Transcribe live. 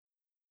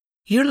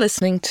You're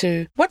listening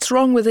to What's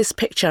Wrong With This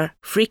Picture?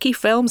 Freaky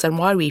Films and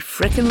Why We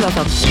Frickin' Love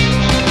Them.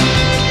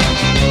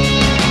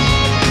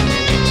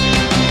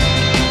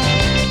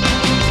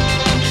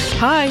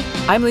 Hi,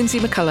 I'm Lindsay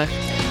McCullough.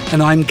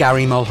 And I'm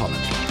Gary Mulholland.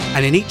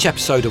 And in each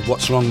episode of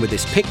What's Wrong With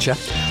This Picture,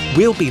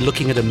 we'll be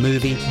looking at a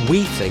movie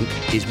we think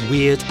is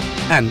weird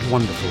and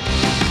wonderful.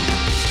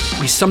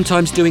 We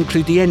sometimes do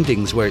include the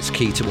endings where it's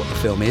key to what the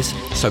film is,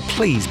 so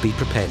please be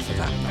prepared for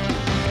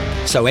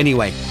that. So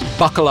anyway,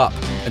 buckle up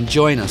and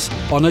join us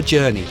on a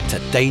journey to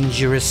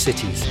dangerous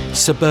cities,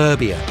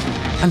 suburbia,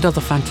 and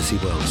other fantasy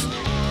worlds.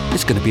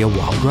 It's going to be a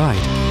wild ride.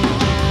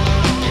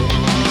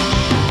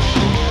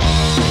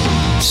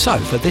 So,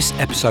 for this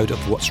episode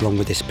of What's Wrong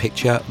With This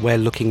Picture, we're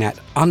looking at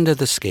Under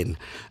the Skin,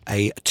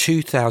 a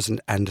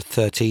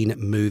 2013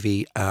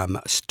 movie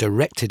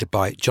directed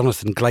by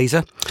Jonathan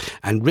Glazer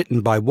and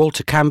written by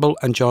Walter Campbell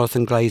and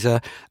Jonathan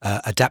Glazer,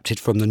 adapted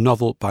from the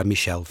novel by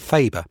Michelle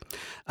Faber.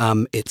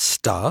 It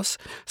stars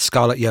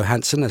Scarlett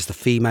Johansson as the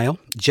female,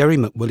 Jerry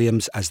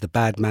McWilliams as the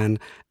bad man,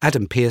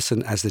 Adam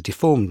Pearson as the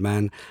deformed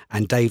man,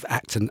 and Dave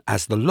Acton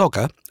as the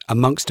logger,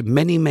 amongst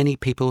many, many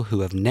people who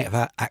have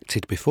never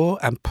acted before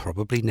and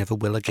probably never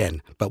will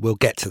again. But we'll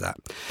get to that.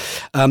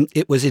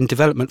 It was in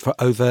development for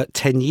over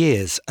 10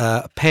 years,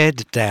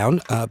 pared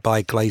down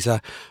by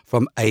Glazer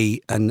from a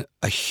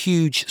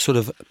huge sort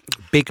of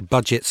big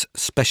budget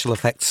special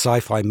effects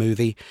sci-fi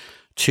movie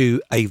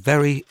to a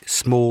very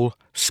small,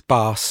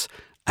 sparse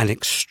and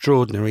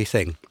extraordinary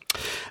thing.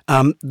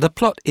 The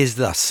plot is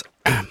thus.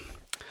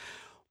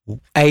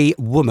 A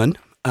woman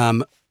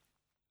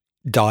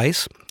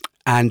dies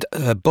and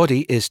her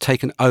body is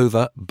taken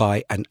over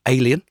by an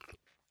alien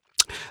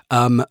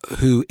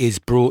who is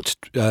brought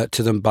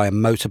to them by a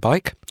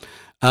motorbike.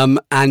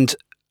 And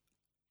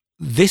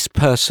this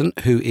person,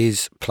 who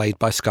is played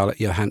by Scarlett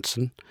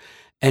Johansson,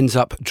 ends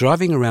up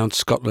driving around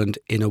Scotland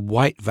in a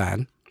white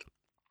van,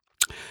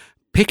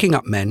 picking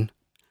up men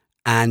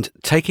and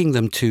taking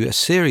them to a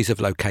series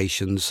of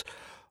locations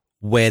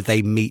where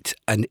they meet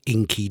an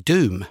inky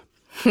doom.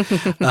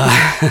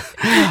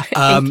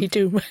 Inky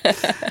doom.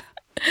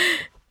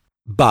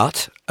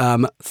 But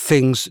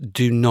things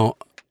do not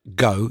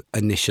go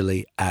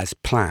initially as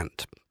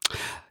planned.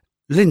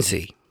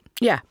 Lindsay.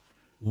 Yeah.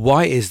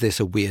 Why is this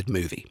a weird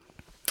movie?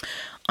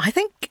 I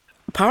think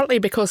partly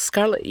because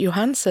Scarlett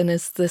Johansson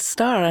is the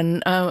star,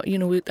 and I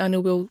know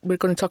we're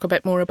going to talk a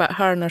bit more about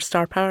her and her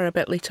star power a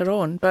bit later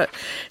on. But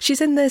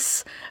she's in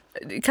this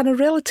kind of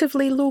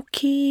relatively low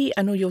key.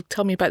 I know you'll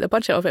tell me about the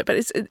budget of it,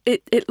 but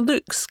it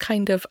looks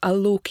kind of a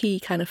low key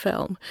kind of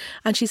film,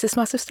 and she's this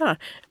massive star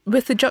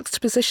with the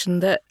juxtaposition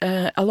that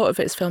a lot of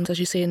it's filmed, as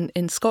you say,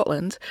 in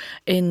Scotland,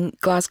 in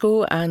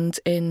Glasgow, and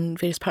in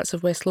various parts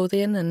of West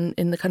Lothian and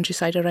in the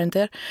countryside around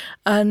there,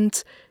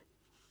 and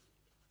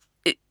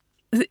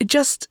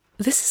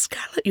this is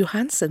Scarlett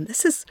Johansson.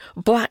 This is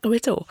Black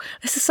Widow.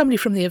 This is somebody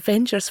from the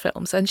Avengers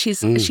films, and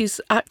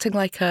she's acting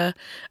like a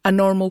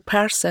normal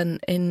person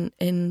in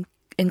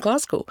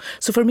Glasgow.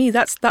 So for me,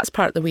 that's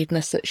part of the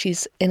weirdness, that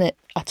she's in it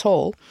at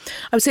all.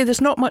 I would say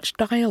there's not much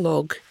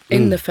dialogue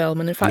in the film,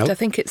 and in fact, I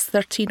think it's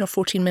 13 or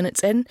 14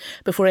 minutes in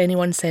before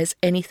anyone says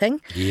anything.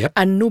 Yep.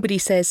 And nobody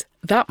says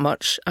that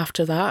much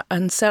after that,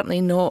 and certainly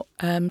not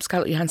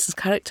Scarlett Johansson's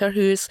character,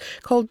 who is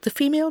called the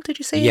female, did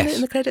you say? Yes.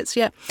 In the credits?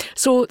 Yeah.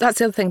 So that's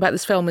the other thing about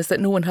this film, is that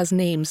no one has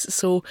names,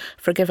 so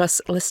forgive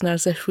us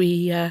listeners if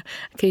we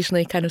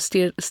occasionally kind of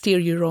steer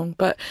you wrong,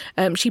 but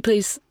she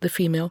plays the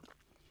female.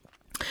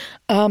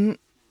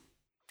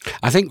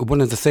 I think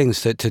one of the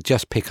things to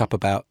just pick up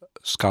about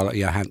Scarlett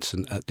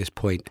Johansson at this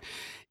point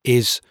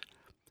is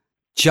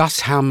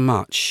just how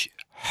much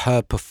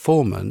her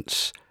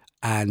performance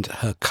and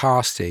her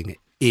casting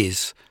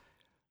is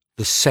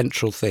the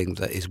central thing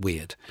that is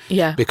weird.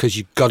 Yeah. Because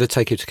you've got to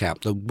take into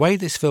account the way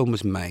this film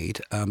was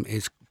made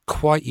is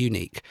quite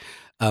unique,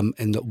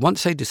 in that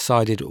once they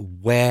decided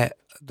where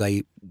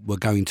they were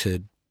going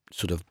to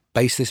sort of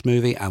base this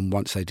movie, and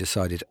once they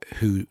decided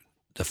who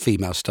the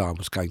female star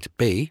was going to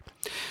be,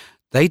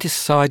 they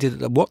decided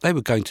that what they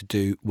were going to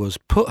do was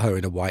put her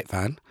in a white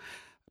van,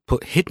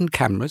 put hidden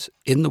cameras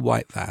in the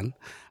white van,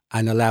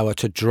 and allow her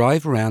to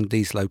drive around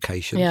these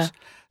locations,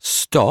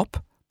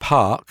 stop,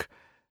 park,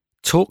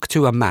 talk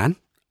to a man,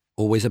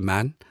 always a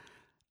man,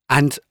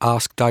 and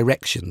ask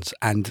directions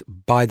and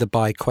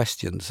by-the-by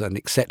questions and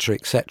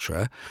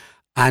etc.,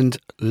 and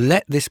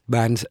let this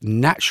man's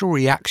natural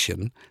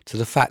reaction to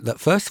the fact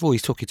that, first of all,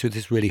 he's talking to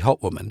this really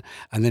hot woman,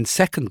 and then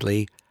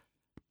secondly,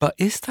 but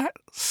is that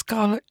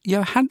Scarlett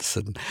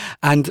Johansson?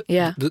 And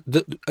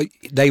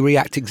they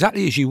react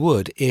exactly as you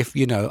would if,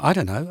 I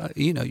don't know,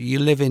 you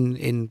live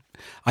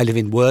I live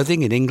in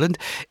Worthing in England.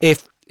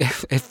 If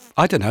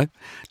I don't know,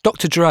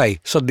 Dr. Dre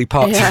suddenly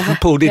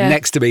pulled in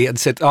next to me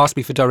and asked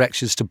me for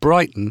directions to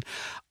Brighton,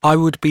 I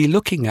would be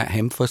looking at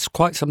him for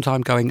quite some time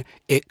going,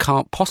 it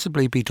can't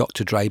possibly be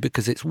Dr. Dre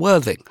because it's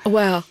Worthing.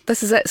 Well,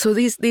 this is it. So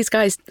these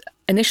guys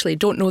initially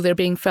don't know they're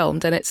being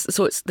filmed, and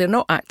they're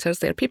not actors,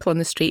 they're people on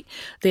the street.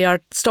 They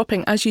are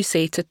stopping, as you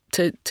say, to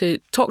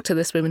talk to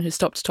this woman who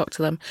stopped to talk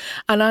to them.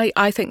 And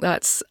I think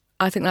that's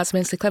I think that's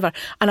immensely clever.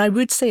 And I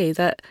would say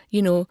that,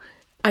 you know,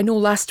 I know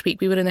last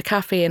week we were in a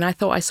cafe and I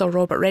thought I saw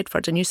Robert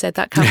Redford, and you said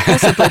that can't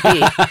possibly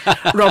be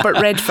Robert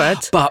Redford.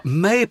 But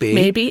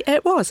maybe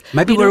it was.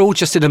 Maybe we're all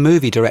just in a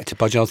movie directed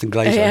by Jonathan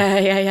Glazer.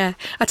 Yeah.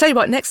 I tell you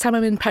what, next time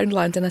I'm in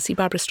Poundland and I see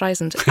Barbara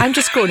Streisand, I'm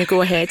just going to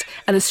go ahead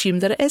and assume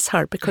that it is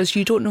her, because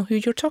you don't know who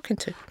you're talking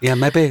to. Yeah,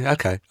 maybe.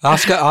 Okay.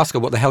 Ask her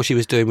what the hell she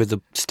was doing with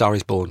The Star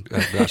Is Born.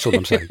 That's all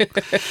I'm saying.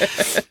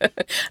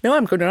 No,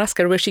 I'm going to ask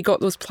her where she got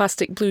those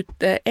plastic blue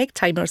egg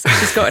timers that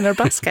she's got in her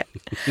basket.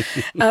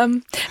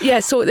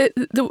 So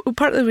the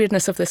part of the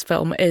weirdness of this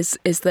film is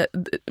that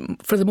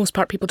for the most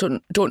part people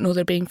don't know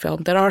they're being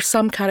filmed. There are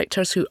some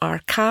characters who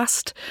are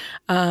cast,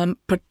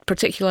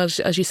 particularly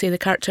as you say, the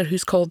character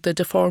who's called the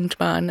deformed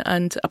man,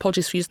 and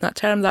apologies for using that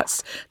term.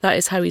 That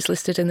is how he's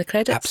listed in the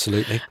credits.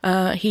 Absolutely.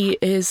 He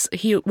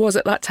was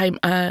at that time.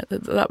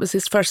 That was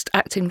his first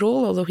acting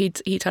role, although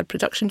he'd had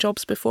production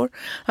jobs before.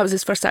 That was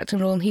his first acting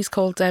role, and he's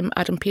called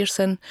Adam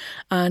Pearson,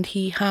 and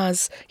he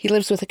lives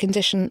with a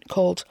condition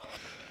called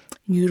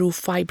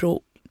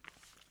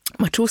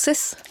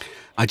neurofibromatosis.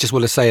 I just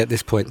want to say at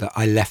this point that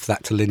I left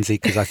that to Lindsay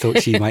because I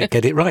thought she might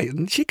get it right,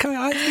 and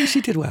I think she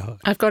did well.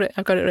 I've got it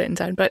written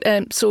down. But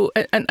so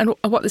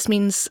what this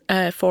means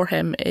for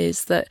him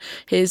is that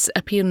his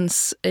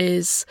appearance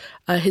is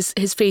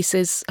his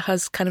face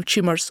has kind of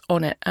tumours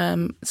on it.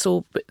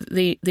 So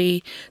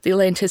they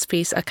lend his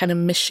face a kind of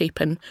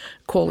misshapen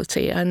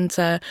quality. And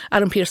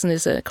Adam Pearson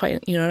is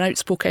quite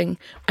an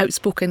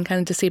outspoken kind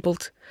of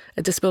disability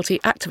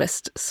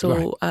activist.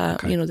 So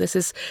right. Okay. This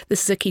is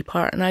a key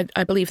part, and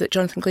I believe that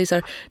Jonathan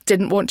Glazer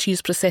didn't want to use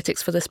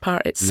prosthetics for this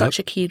part. It's such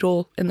a key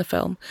role in the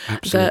film.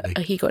 Absolutely.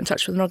 That he got in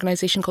touch with an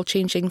organisation called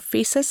Changing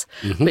Faces,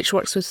 which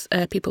works with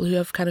people who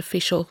have kind of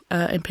facial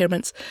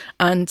impairments,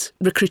 and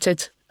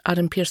recruited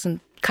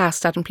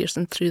cast Adam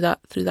Pearson through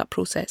that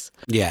process.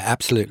 Yeah,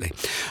 absolutely.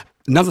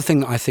 Another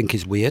thing that I think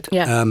is weird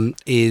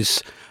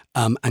is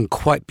and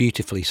quite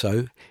beautifully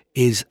so,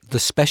 is the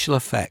special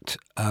effect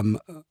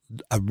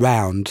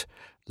around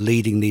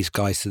leading these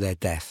guys to their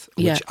death,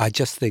 which I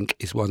just think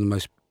is one of the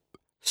most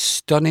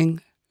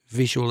stunning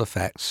visual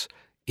effects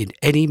in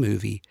any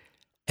movie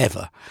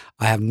ever.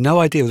 I have no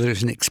idea whether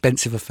it's an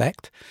expensive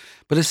effect,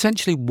 but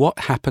essentially what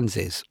happens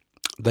is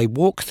they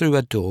walk through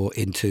a door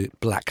into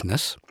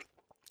blackness,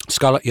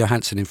 Scarlett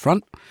Johansson in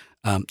front,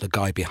 the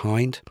guy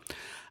behind,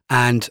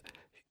 and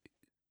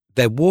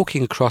they're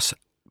walking across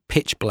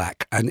pitch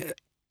black and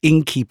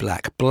inky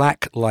black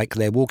like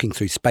they're walking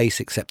through space,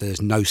 except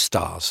there's no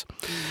stars.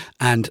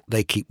 And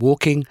they keep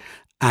walking,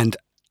 and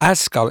as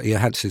Scarlett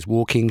Johansson is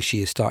walking,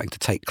 she is starting to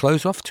take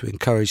clothes off to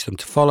encourage them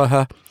to follow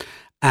her,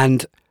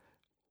 and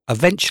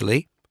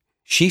eventually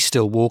she's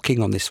still walking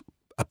on this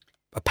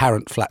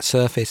apparent flat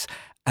surface,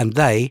 and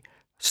they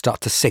start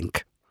to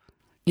sink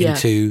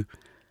into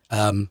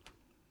I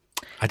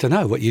don't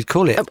know what you'd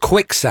call it,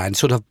 quicksand,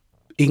 sort of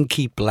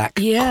inky black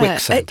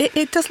quicksand.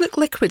 It does look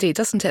liquidy,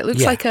 doesn't it? It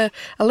looks like a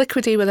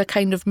liquidy with a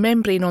kind of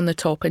membrane on the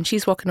top, and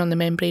she's walking on the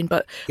membrane,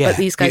 but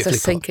these guys are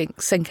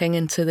sinking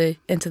into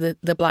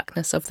the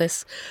blackness of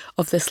this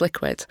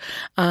liquid.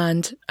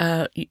 And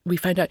we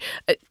find out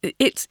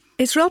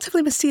it's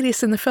relatively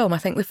mysterious in the film. I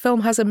think the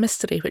film has a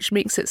mystery which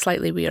makes it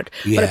slightly weird.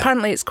 But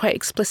apparently it's quite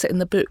explicit in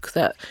the book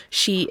that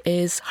she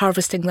is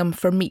harvesting them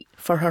for meat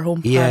for her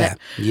home planet.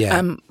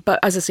 But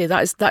as I say,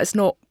 that is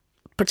not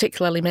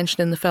particularly mentioned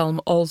in the film,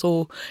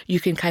 although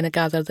you can kind of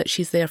gather that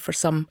she's there for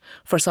some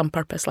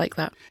purpose like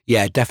that.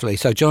 Yeah, definitely.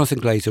 So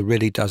Jonathan Glazer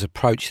really does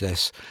approach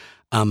this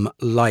in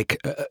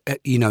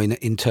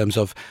terms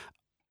of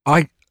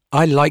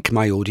I like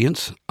my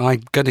audience.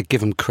 I'm going to give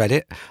them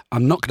credit.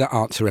 I'm not going to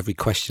answer every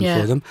question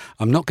for them.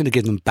 I'm not going to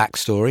give them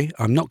backstory.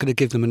 I'm not going to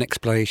give them an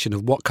explanation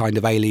of what kind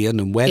of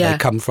alien and where they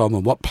come from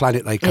and what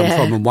planet they come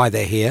from and why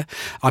they're here.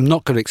 I'm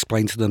not going to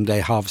explain to them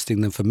they're harvesting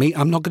them for meat.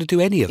 I'm not going to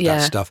do any of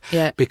that stuff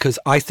because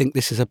I think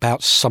this is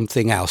about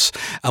something else.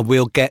 And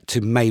we'll get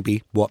to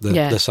maybe what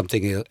the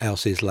something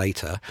else is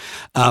later.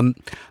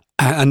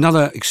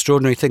 Another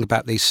extraordinary thing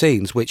about these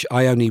scenes, which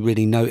I only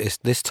really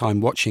noticed this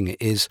time watching it,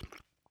 is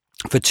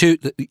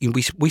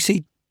we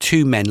see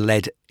two men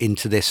led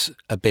into this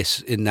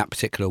abyss in that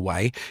particular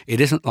way.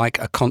 It isn't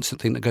like a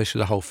constant thing that goes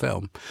through the whole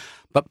film.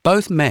 But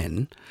both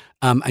men,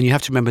 and you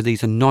have to remember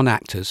these are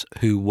non-actors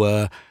who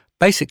were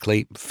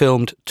basically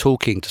filmed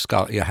talking to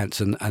Scarlett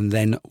Johansson, and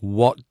then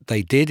what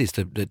they did is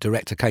the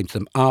director came to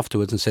them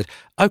afterwards and said,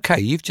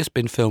 okay, you've just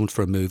been filmed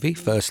for a movie.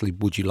 Firstly,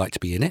 would you like to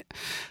be in it?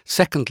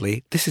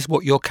 Secondly, this is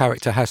what your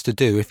character has to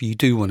do if you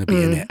do want to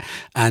be in it.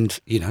 And,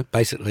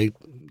 basically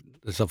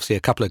there's obviously a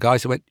couple of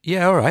guys that went,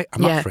 yeah, all right,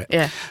 I'm up for it.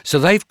 Yeah. So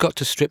they've got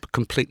to strip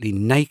completely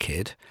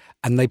naked,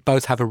 and they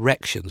both have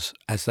erections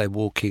as they're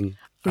walking.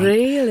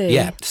 Really?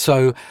 Yeah.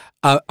 So,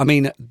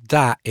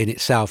 that in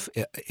itself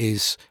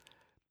is...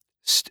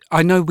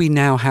 I know we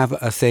now have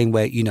a thing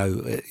where,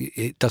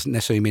 it doesn't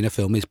necessarily mean a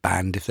film is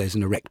banned if there's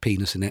an erect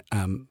penis in it,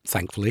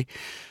 thankfully.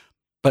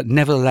 but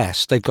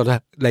nevertheless,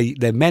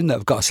 they're men that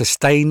have got to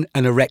sustain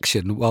an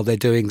erection while they're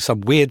doing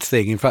some weird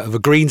thing in front of a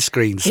green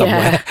screen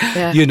somewhere,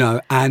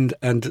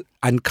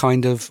 and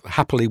kind of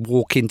happily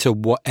walk into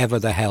whatever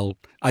the hell,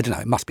 I don't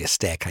know, it must be a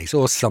staircase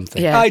or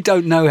something. I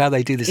don't know how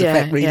they do this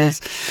effect,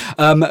 readers.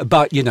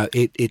 But,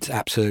 it's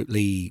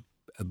absolutely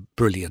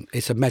brilliant.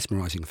 It's a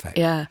mesmerising effect.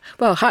 Yeah.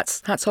 Well,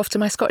 hats off to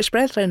my Scottish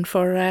brethren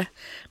for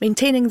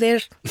maintaining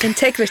their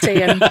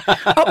integrity and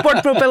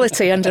upward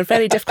mobility under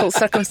very difficult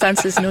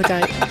circumstances, no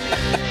doubt.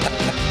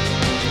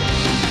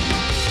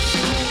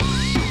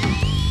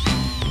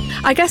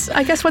 I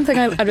guess one thing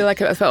I really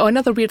like about it,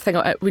 another weird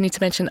thing we need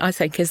to mention, I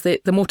think, is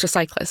the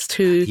motorcyclist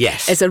who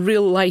is a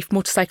real life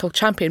motorcycle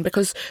champion,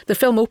 because the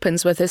film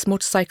opens with this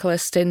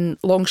motorcyclist in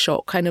long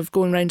shot kind of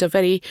going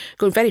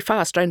very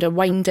fast around a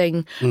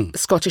winding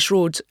Scottish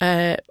road,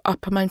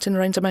 up a mountain,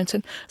 around a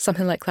mountain,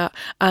 something like that.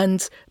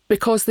 And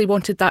because they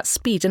wanted that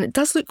speed, and it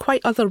does look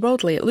quite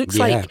otherworldly.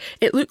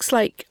 It looks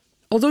like,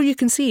 although you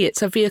can see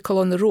it's a vehicle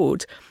on the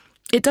road,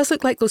 it does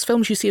look like those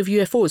films you see of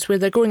UFOs where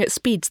they're going at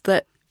speeds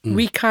that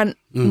we can't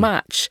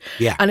match.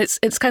 And it's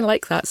kind of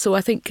like that. So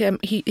I think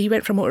he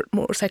went from a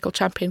motorcycle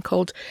champion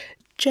called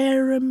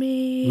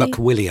Jeremy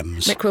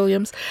McWilliams,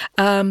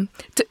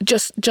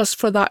 just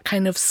for that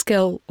kind of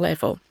skill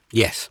level.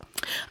 Yes.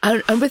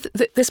 And with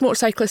this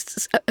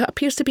motorcyclist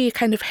appears to be a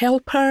kind of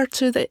helper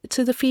to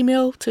the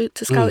female, to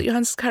Scarlett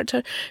Johansson's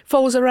character.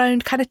 Follows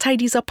around, kind of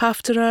tidies up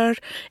after her.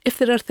 If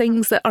there are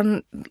things that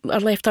are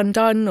left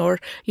undone, or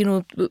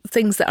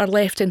things that are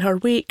left in her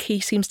wake, he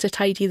seems to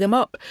tidy them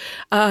up.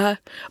 But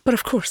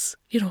of course,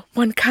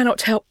 one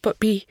cannot help but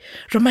be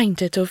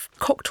reminded of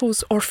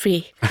Cocteau's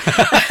Orphée.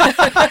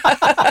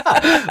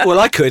 Well,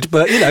 I could,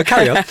 but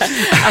carry on.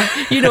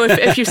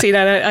 If you've seen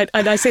that,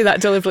 and I say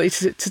that deliberately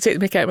to take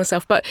the mick out of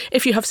myself, but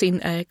if you have seen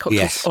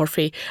Cocteau's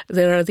Orphée,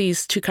 there are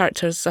these two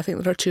characters, I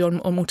think there are two on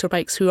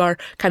motorbikes, who are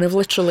kind of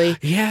literally...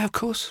 Yeah, of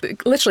course.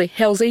 Literally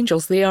Hell's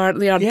Angels. They are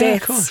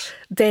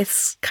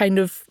death's kind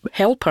of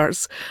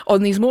helpers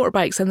on these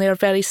motorbikes, and they are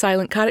very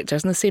silent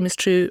characters, and the same is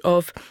true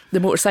of the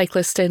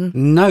motorcyclist in...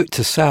 Note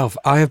to self,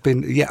 I've got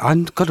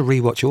to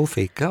rewatch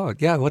Orphée.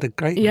 God, what a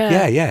great...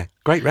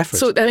 Great reference.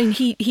 So, I mean,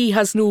 he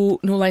has no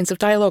lines of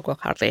dialogue. Well,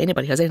 hardly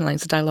anybody has any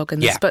lines of dialogue in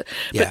this. But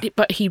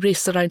he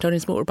races around on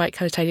his motorbike,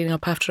 kind of tidying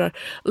up after her.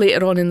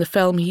 Later on in the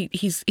film,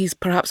 he's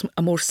perhaps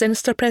a more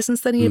sinister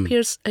presence than he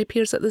appears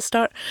at the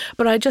start.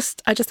 But I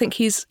just think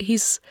he's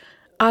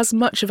as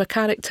much of a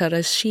character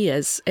as she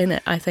is in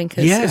it. I think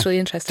is really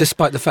interesting.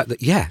 Despite the fact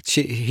that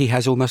he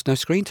has almost no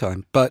screen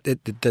time. But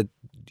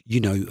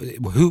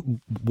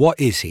what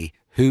is he?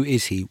 Who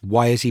is he?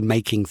 Why is he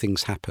making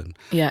things happen?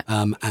 Yeah.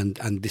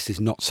 And this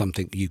is not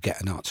something you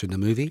get an answer in the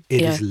movie.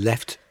 It is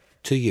left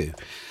to you.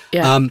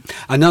 Yeah.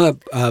 Another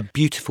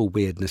beautiful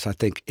weirdness, I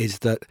think, is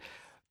that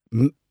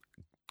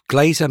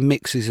Glazer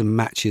mixes and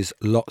matches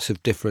lots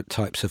of different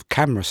types of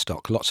camera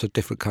stock, lots of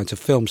different kinds of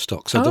film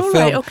stock. So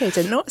right, okay,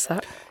 didn't notice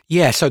that.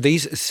 Yeah, so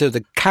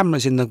the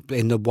cameras in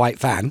the white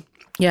van.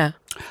 Yeah.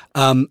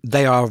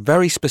 They are a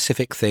very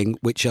specific thing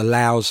which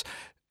allows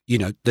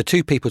the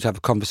two people to have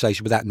a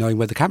conversation without knowing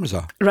where the cameras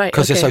are. Right.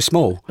 Because they're so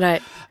small.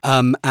 Right.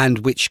 And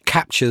which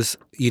captures,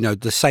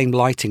 the same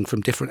lighting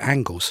from different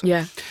angles.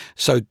 Yeah.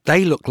 So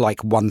they look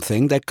like one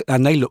thing,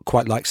 and they look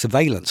quite like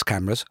surveillance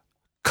cameras,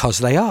 because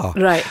they are.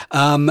 Right.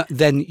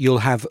 Then you'll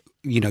have,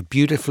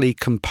 beautifully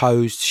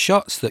composed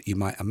shots that you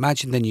might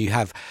imagine. Then you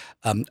have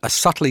a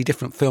subtly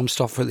different film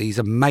stock for these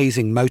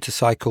amazing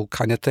motorcycle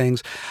kind of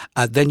things.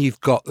 Then you've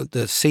got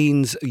the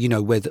scenes,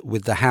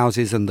 with the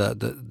houses and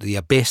the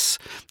abyss,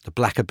 the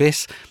black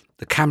abyss.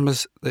 The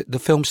cameras, the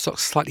film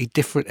stock's slightly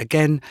different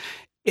again.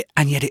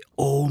 And yet it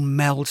all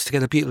melds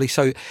together beautifully.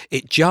 So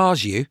it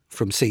jars you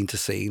from scene to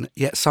scene,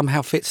 yet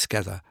somehow fits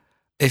together.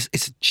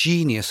 It's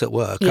genius at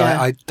work.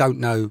 Yeah. I don't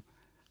know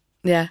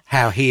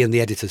how he and the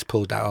editors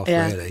pulled that off,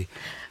 really.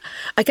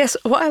 I guess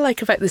what I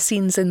like about the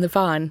scenes in the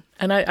van,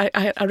 and I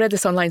read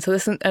this online, so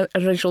this isn't an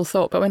original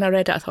thought, but when I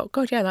read it, I thought,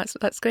 God, yeah,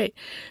 that's great.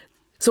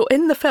 So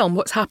in the film,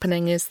 what's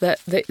happening is that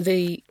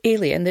the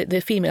alien,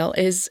 the female,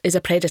 is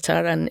a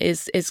predator and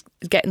is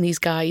getting these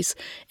guys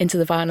into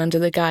the van under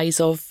the guise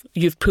of,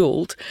 you've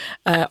pulled,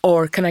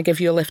 or can I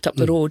give you a lift up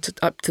the road,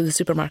 up to the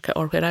supermarket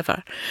or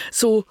wherever.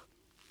 So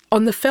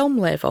on the film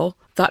level,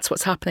 that's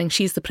what's happening.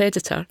 She's the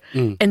predator.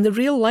 In the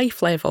real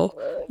life level,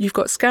 you've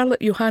got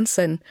Scarlett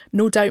Johansson,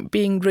 no doubt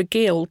being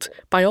regaled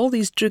by all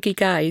these druggy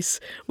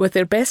guys with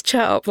their best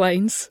chat-up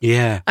lines.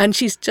 Yeah. And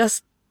she's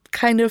just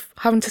kind of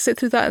having to sit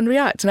through that and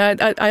react.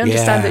 And I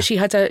understand that she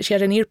had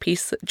an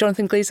earpiece.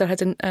 Jonathan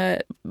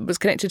Glazer was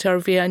connected to her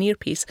via an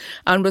earpiece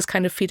and was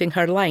kind of feeding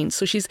her lines.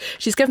 So she's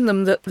given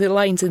them the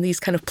lines in these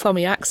kind of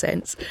plummy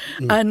accents.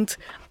 And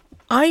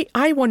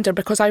I wonder,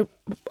 because I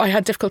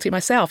had difficulty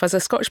myself as a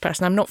Scottish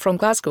person. I'm not from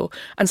Glasgow,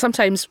 and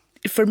sometimes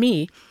for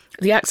me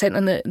the accent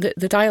and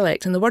the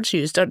dialect and the words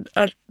used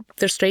are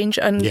they're strange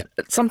and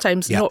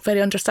sometimes not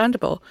very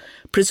understandable.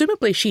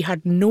 Presumably she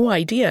had no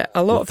idea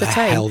a lot of the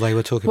time hell they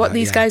were talking what about,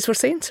 these guys were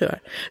saying to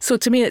her. So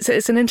to me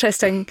it's an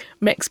interesting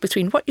mix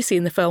between what you see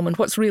in the film and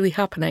what's really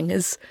happening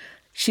is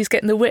she's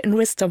getting the wit and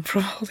wisdom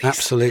from all these,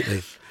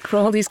 Absolutely.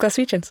 from all these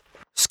Glaswegians.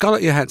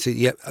 Scarlett Johansson,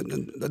 yeah,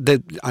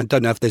 I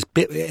don't know if there's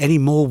any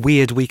more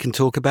weird we can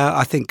talk about.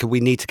 I think we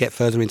need to get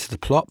further into the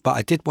plot, but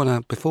I did want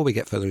to, before we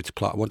get further into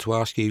plot, I want to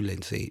ask you,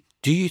 Lindsay,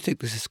 do you think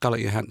this is Scarlett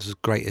Johansson's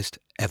greatest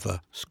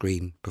ever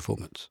screen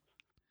performance?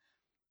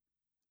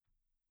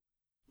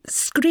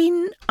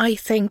 Screen, I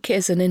think,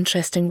 is an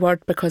interesting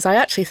word, because I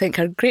actually think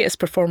her greatest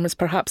performance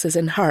perhaps is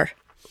in Her,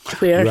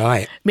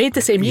 where made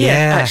the same year,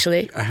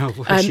 actually.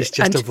 She's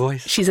just a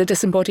voice. She's a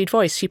disembodied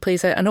voice. She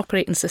plays an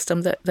operating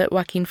system that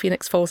Joaquin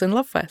Phoenix falls in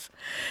love with.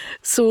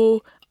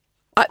 So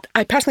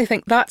I personally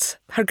think that's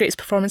her greatest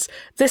performance.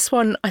 This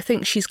one, I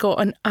think she's got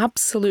an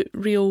absolute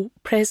real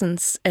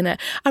presence in it.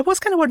 I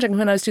was kind of wondering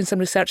when I was doing some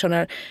research on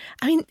her,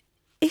 I mean,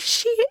 is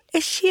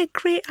she a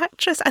great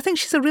actress? I think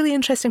she's a really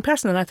interesting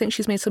person, and I think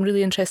she's made some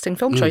really interesting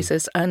film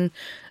choices, and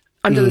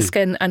Under the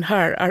Skin and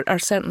Her are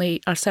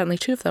certainly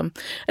two of them.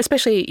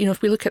 Especially, you know,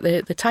 if we look at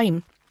the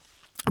time,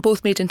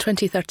 both made in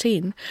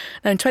 2013.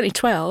 Now in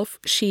 2012,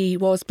 she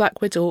was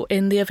Black Widow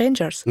in The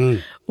Avengers.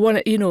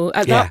 One, you know,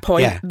 at that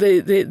point,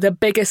 the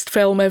biggest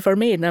film ever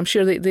made. And I'm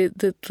sure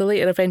the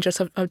later Avengers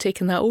have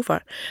taken that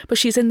over. But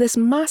she's in this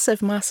massive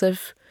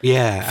film.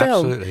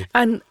 Absolutely.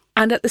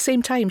 And at the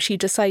same time, she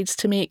decides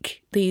to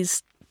make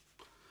these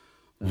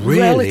really?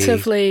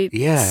 relatively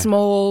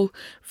small,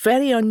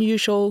 very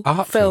unusual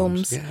art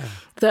films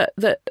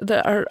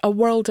that are a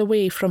world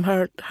away from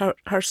her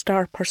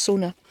star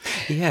persona.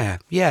 I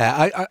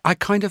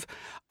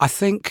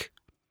think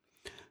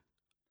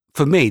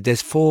for me,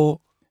 there's 4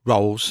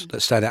 roles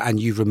that stand out, and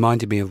you've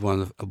reminded me of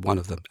one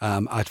of them.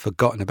 I'd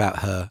forgotten about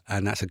Her,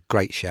 and that's a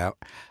great shout.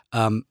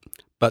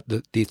 But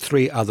the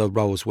 3 other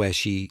roles where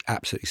she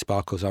absolutely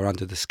sparkles are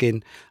Under the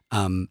Skin,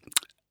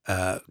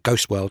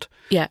 Ghost World,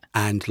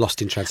 and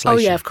Lost in Translation. Oh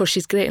yeah, of course,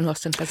 she's great in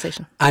Lost in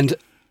Translation. And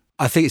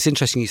I think it's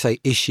interesting you say,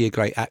 is she a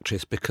great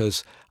actress?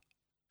 Because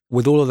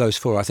with all of those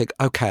 4, I think,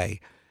 okay,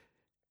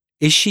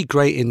 is she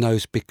great in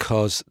those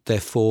because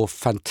they're 4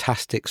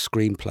 fantastic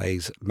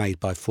screenplays made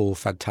by 4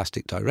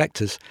 fantastic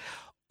directors,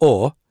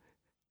 or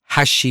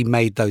has she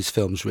made those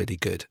films really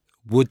good?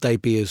 Would they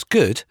be as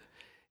good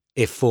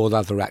if 4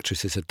 other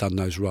actresses had done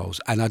those roles?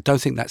 And I don't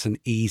think that's an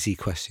easy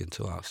question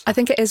to ask. I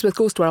think it is with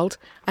Ghost World.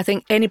 I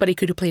think anybody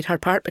could have played her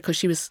part, because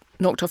she was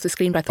knocked off the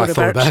screen by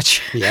Thora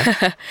Birch.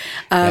 Yeah.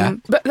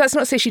 But that's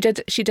not to say she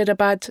did a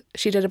bad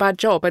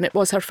job, and it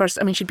was her first.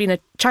 I mean, she'd been a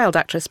child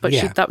actress, but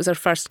that was her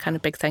first kind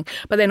of big thing.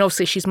 But then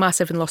obviously she's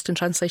massive in Lost in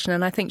Translation,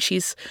 and I think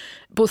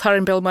both her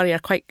and Bill Murray are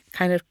quite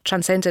kind of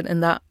transcendent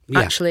in that.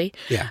 Actually,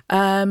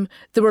 there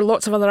were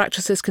lots of other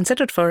actresses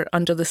considered for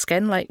Under the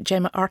Skin, like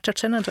Gemma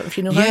Arterton. I don't know if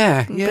you know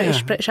her,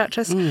 British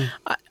actress.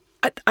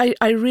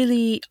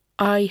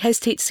 I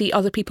hesitate to see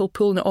other people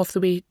pulling it off the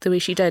way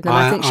she did, and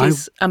I think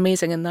she's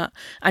amazing in that,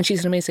 and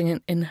she's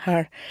amazing in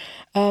Her.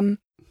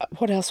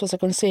 What else was I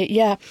going to say?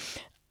 Yeah,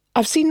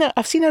 I've seen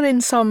her in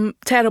some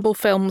terrible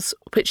films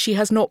which she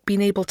has not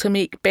been able to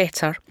make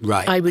better.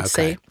 Right, I would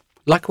say.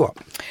 Like what?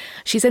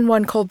 She's in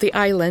one called The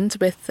Island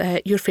with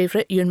your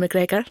favourite, Ewan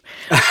McGregor.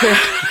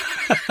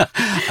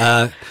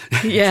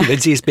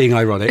 Lindsay is being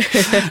ironic.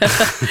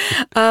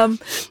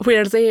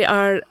 Where they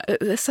are,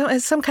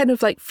 some kind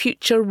of like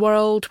future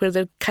world where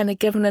they're kind of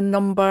given a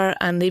number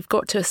and they've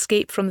got to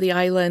escape from the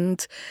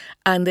island,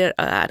 and they're,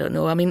 I don't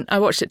know, I mean, I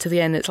watched it to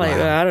the end, it's like,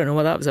 I don't know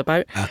what that was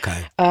about.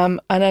 Okay. And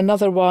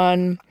another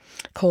one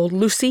called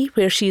Lucy,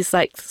 where she's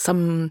like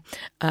some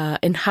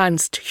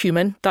enhanced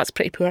human. That's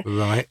pretty poor.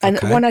 Right. And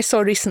one I saw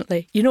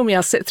recently, you know me,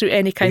 I'll sit through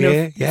any kind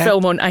of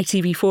film on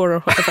ITV4 or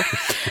whatever.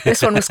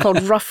 This one was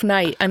called Rough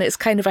Night, and it's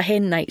kind of a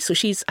hen night. So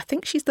I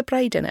think she's the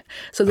bride in it.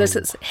 So there's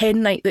this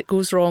hen night that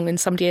goes wrong and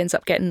somebody ends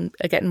up getting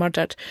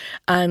murdered.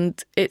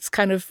 And it's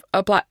kind of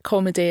a black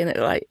comedy, and it's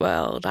like,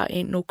 well, that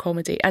ain't no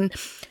comedy. And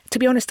to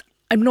be honest,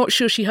 I'm not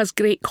sure she has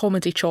great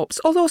comedy chops.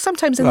 Although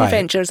sometimes in the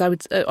Avengers,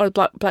 or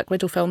Black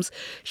Widow films,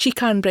 she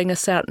can bring a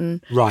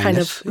certain kind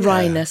of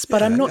wryness.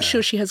 But I'm not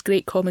sure she has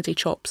great comedy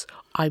chops,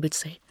 I would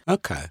say.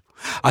 Okay.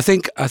 I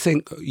think,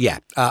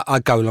 I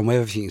go along with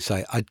everything you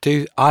say. I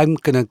do. I'm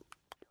going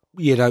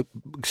to,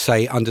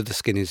 say Under the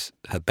Skin is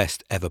her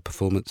best ever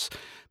performance,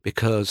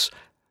 because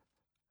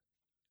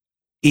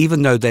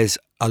even though there's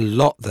a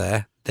lot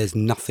there, there's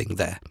nothing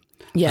there.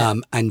 Yeah.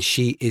 And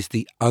she is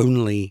the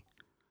only.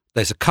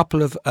 There's a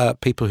couple of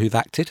people who've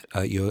acted.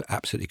 You're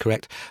absolutely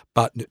correct,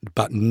 but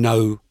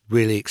no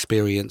really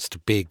experienced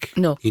big,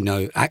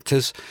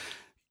 actors.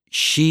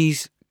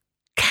 She's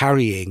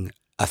carrying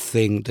a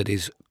thing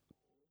that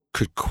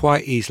could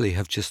quite easily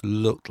have just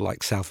looked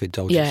like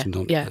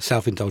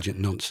self-indulgent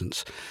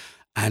nonsense,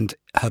 and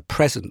her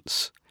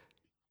presence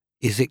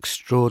is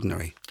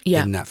extraordinary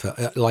in that film.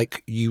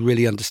 Like, you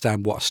really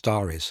understand what a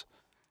star is.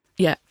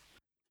 Yeah.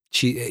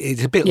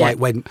 It's a bit like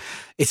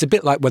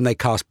when they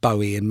cast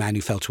Bowie in Man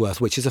Who Fell to Earth,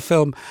 which is a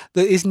film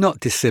that is not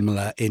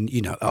dissimilar in,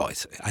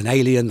 it's an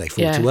alien, they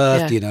fall to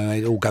Earth,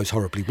 it all goes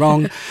horribly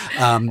wrong.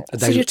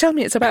 So you're telling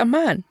me it's about a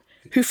man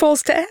who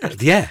falls to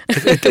Earth? Yeah.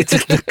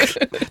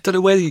 I don't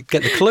know where you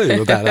get the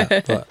clue about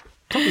that. But.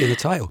 Probably in the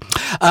title.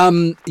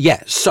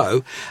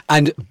 So,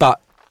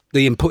 but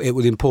the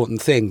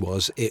important thing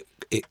was it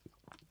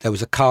there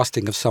was a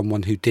casting of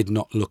someone who did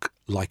not look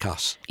like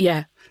us.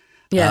 Yeah.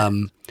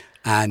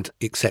 And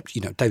except,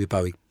 David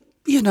Bowie,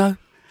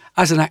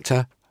 as an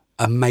actor,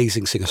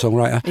 amazing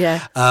singer-songwriter.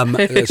 Yeah.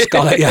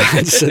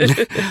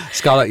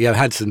 Scarlett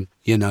Johansson,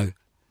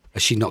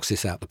 she knocks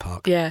this out the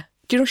park. Yeah.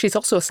 Do you know she's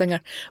also a singer?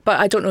 But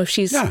I don't know if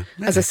she's, No.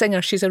 as a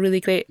singer, she's a really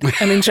great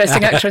and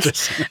interesting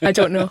actress. I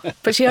don't know.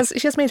 But she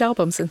has made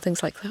albums and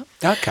things like that.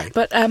 Okay.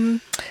 But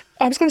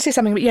I was going to say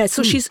something, but yeah,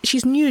 so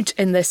she's nude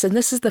in this, and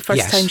this is the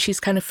first time she's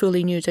kind of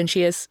fully nude, and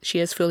she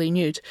is fully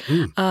nude.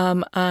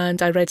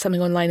 And I read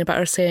something online about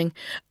her saying,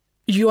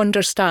 you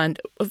understand,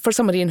 for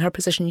somebody in her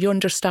position, you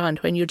understand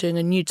when you're doing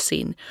a nude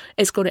scene,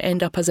 it's going to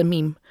end up as a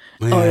meme,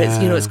 or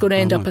it's going to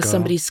end up as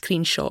somebody's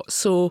screenshot.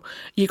 So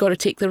you got to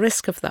take the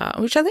risk of that,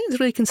 which I think is a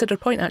really considered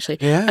point, actually.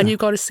 Yeah. And you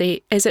got to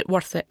say, is it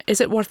worth it?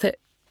 Is it worth it?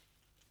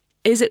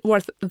 Is it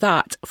worth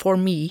that for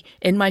me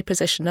in my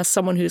position as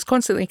someone who's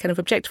constantly kind of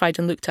objectified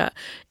and looked at?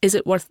 Is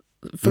it worth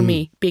for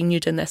me being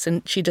nude in this?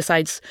 And she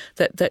decides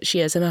that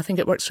she is, and I think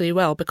it works really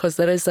well because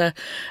there is a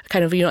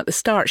kind of, at the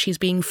start she's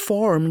being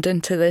formed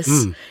into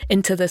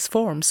this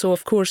form. So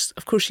of course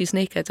she's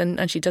naked,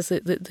 and she does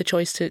the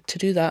choice to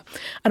do that.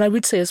 And I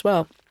would say as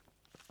well,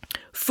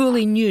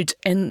 fully nude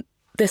in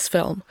this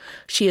film,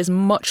 she is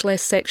much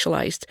less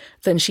sexualised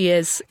than she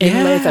is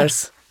in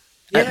Leathers.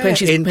 When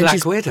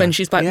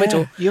she's Black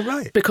Widow. You're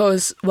right.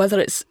 Because whether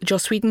it's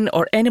Joss Whedon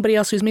or anybody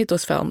else who's made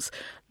those films,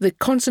 the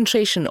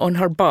concentration on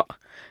her butt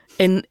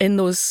in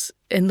those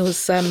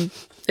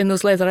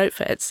leather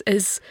outfits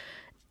is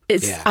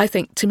I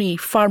think, to me,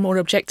 far more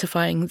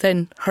objectifying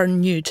than her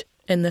nude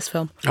in this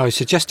film. I was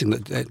suggesting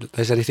that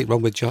there's anything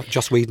wrong with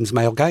Joss Whedon's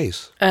male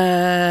gaze.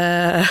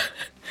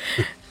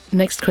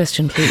 Next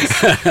question, please.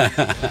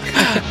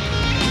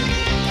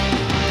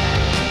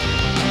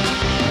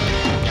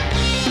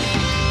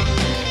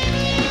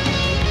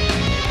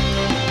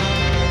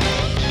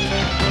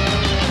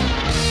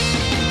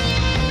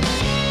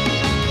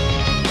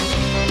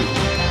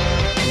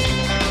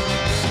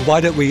 Why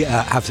don't we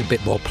have a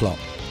bit more plot?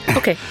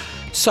 Okay.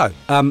 So,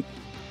 I'll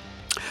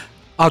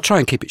try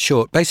and keep it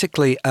short.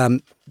 Basically,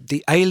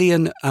 the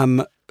alien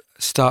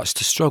starts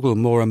to struggle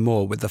more and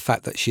more with the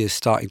fact that she is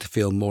starting to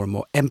feel more and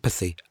more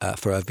empathy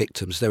for her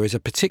victims. There is a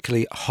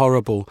particularly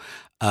horrible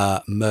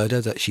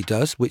murder that she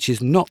does, which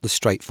is not the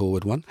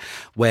straightforward one,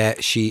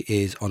 where she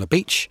is on a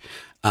beach.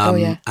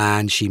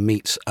 And she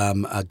meets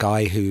a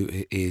guy who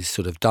is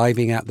sort of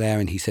diving out there,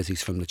 and he says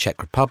he's from the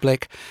Czech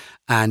Republic.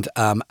 And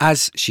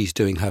as she's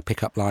doing her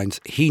pickup lines,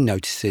 he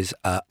notices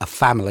a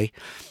family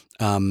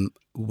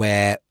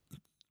where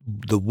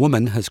the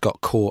woman has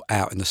got caught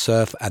out in the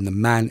surf, and the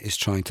man is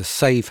trying to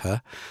save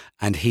her,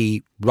 and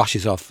he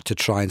rushes off to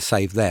try and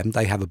save them.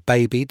 They have a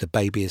baby. The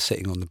baby is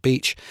sitting on the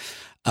beach.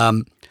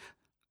 The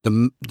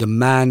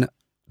man,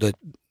 the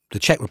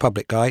Czech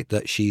Republic guy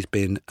that she's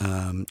been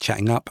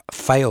chatting up,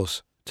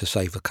 fails to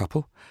save the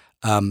couple.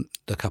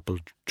 The couple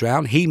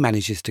drown. He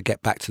manages to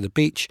get back to the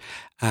beach,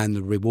 and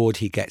the reward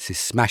he gets is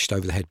smashed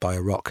over the head by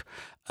a rock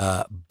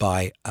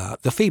by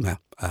the female,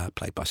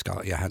 played by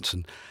Scarlett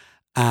Johansson.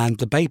 And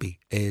the baby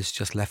is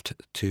just left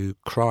to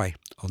cry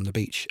on the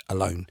beach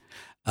alone.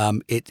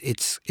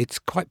 It's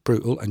quite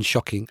brutal and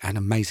shocking and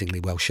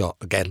amazingly well shot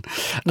again.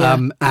 Yeah.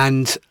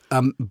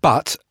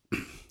 But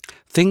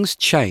things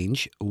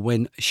change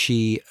when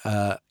she,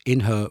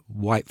 in her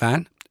white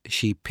van,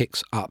 she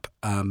picks up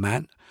a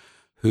man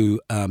who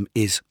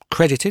is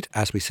credited,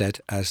 as we said,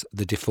 as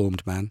the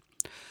deformed man,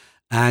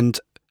 and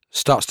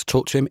starts to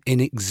talk to him in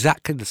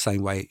exactly the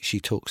same way she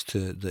talks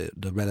to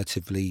the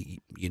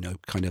relatively,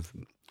 kind of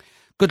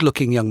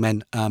good-looking young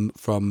men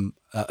from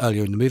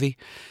earlier in the movie,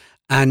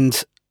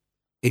 and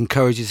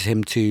encourages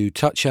him to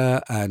touch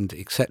her and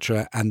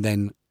etc., and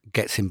then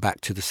gets him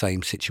back to the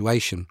same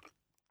situation.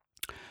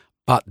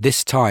 But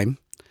this time,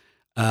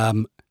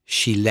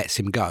 she lets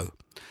him go.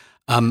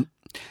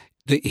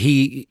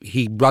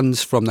 He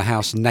runs from the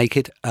house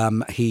naked.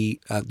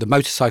 The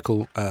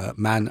motorcycle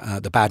man,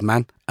 the bad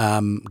man,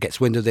 gets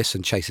wind of this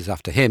and chases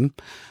after him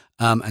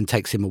and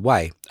takes him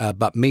away.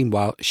 But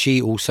meanwhile,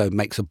 she also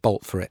makes a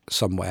bolt for it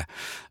somewhere.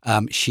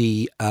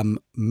 She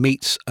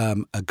meets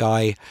a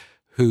guy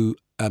who,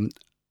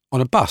 on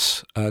a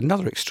bus,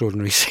 another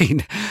extraordinary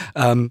scene,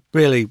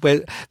 really,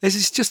 where there's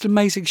this just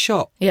amazing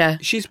shot. Yeah.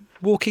 She's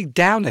walking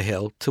down a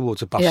hill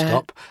towards a bus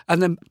stop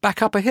and then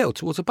back up a hill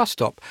towards a but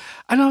stop.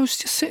 And I was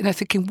just sitting there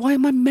thinking, why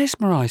am I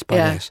mesmerised by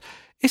this?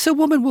 It's a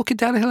woman walking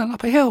down a hill and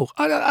up a hill.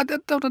 I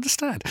don't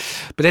understand.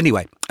 But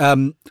anyway,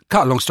 cut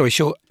a long story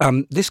short,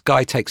 this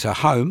guy takes her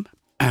home.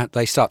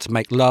 They start to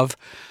make love.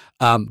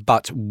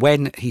 But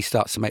when he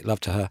starts to make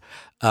love to her,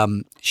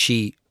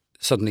 she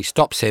suddenly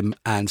stops him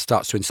and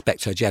starts to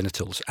inspect her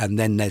genitals. And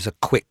then there's a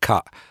quick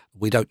cut.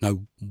 We don't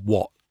know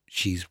what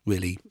she's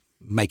really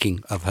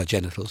making of her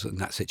genitals in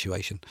that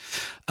situation.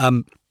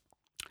 The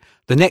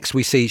next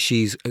we see,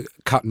 she's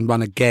cut and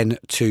run again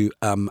to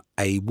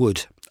a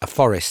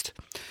forest.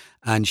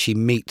 and she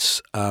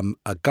meets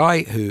a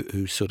guy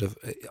who sort of,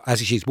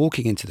 as she's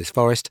walking into this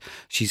forest,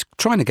 she's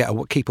trying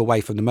to keep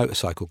away from the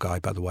motorcycle guy,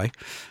 by the way.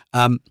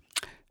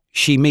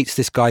 She meets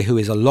this guy who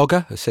is a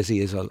logger, who says he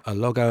is a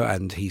logger,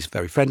 and he's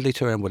very friendly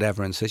to her and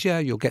whatever, and says, yeah,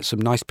 you'll get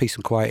some nice peace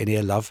and quiet in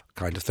here, love,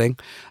 kind of thing.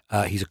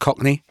 He's a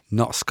Cockney,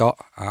 not a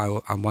Scot. I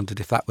wondered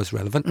if that was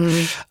relevant.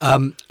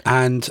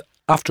 And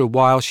after a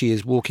while, she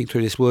is walking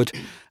through this wood,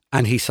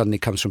 and he suddenly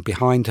comes from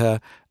behind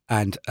her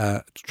and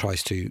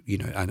tries to,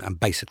 and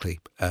basically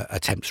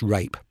attempts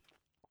rape.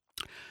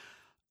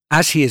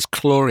 As he is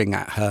clawing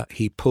at her,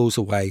 he pulls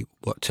away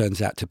what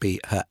turns out to be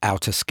her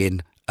outer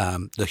skin,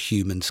 the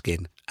human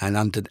skin.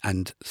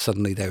 And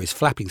suddenly there is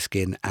flapping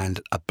skin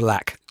and a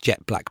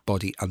jet black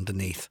body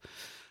underneath.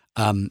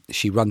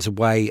 She runs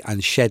away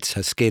and sheds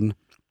her skin,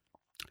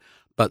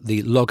 but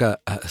the logger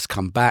has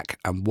come back,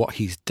 and what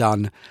he's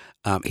done,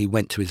 he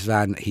went to his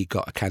van, he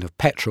got a can of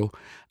petrol,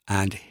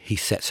 and he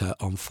sets her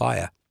on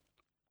fire.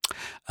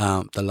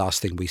 The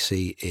last thing we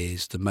see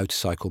is the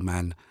motorcycle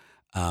man,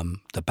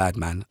 the bad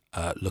man,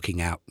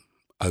 looking out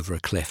over a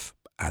cliff,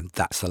 and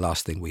that's the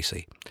last thing we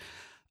see.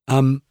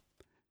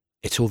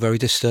 It's all very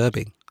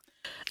disturbing.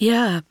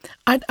 Yeah,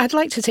 I'd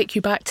like to take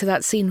you back to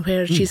that scene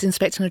where she's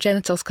inspecting her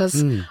genitals,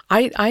 because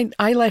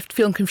I left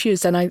feeling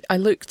confused, and I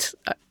looked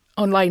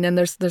online, and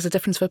there's a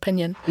difference of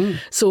opinion.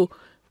 So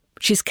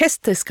she's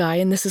kissed this guy,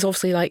 and this is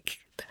obviously like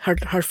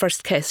her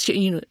first kiss.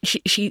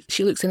 She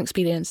looks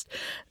inexperienced.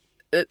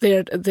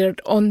 They're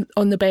on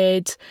the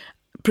bed.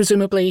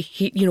 Presumably,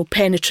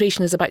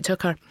 penetration is about to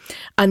occur,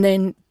 and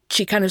then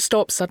she kind of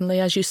stops suddenly,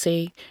 as you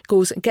say,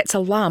 goes and gets a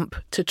lamp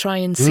to try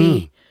and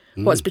see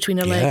what's between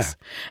her legs.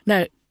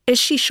 Now, is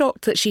she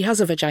shocked that she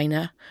has a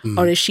vagina,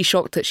 or is she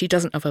shocked that she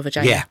doesn't have a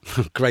vagina? Yeah,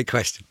 great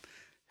question.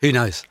 Who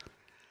knows?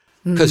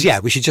 Because,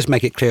 we should just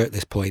make it clear at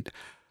this point.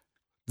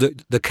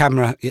 The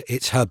camera,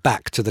 it's her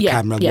back to the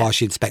camera while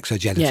she inspects her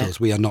genitals.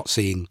 We are not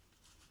seeing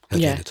her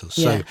genitals.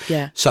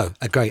 So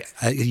a great,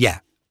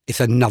 it's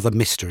another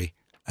mystery,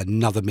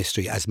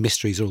 as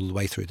mysteries all the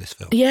way through this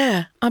film.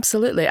 Yeah,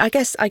 absolutely. I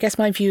guess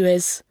my view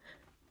is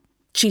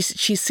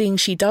she's seeing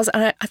she does.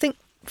 And I think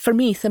for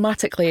me,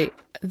 thematically,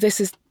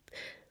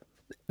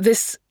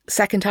 this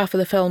second half of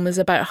the film is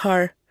about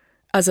her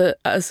as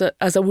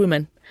a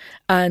woman,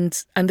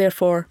 and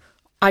therefore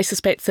I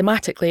suspect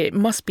thematically it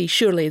must be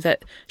surely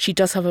that she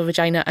does have a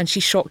vagina, and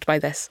she's shocked by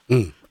this.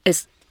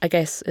 Is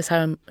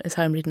how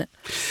I'm reading it.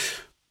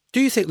 Do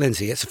you think,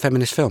 Lindsay, it's a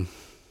feminist film?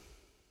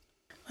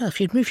 Well,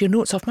 if you'd move your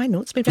notes off my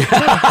notes, maybe I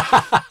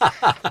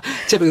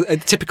could tell. A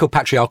typical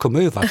patriarchal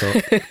move, I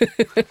thought.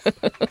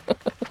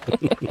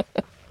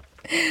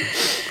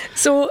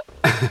 So,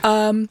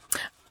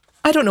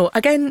 I don't know.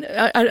 Again,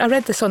 I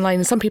read this online,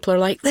 and some people are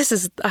like, this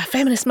is a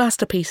feminist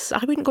masterpiece. I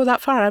wouldn't go that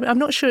far. I'm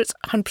not sure it's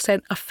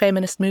 100% a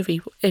feminist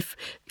movie, if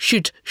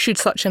should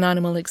such an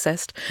animal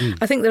exist.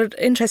 I think there are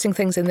interesting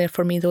things in there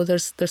for me, though.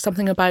 There's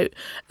something about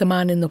the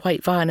man in the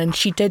white van, and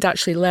she did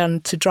actually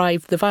learn to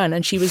drive the van,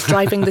 and she was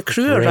driving the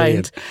crew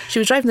around. She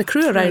was driving the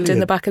crew around in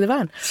the back of the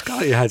van.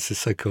 Scarlett Johansson is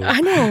so cool. I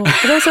know.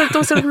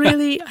 Those are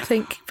really, I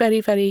think, very,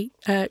 very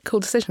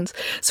cool decisions.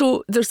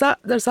 So there's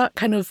that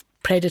kind of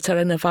predator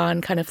in a van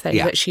kind of thing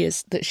that she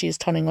is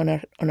turning on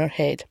her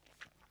head.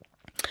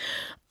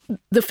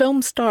 The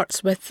film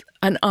starts with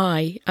an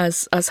eye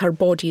as her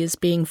body is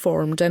being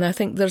formed, and I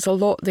think there's a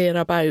lot there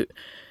about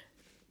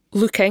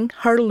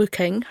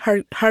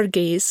her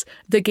gaze,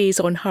 the gaze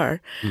on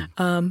her.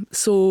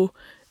 So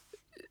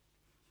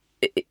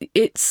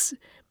it's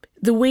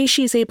the way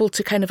she's able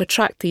to kind of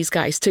attract these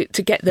guys to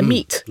get the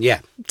meat.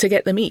 To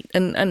get the meat.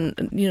 And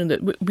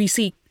we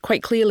see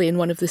quite clearly in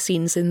one of the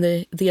scenes in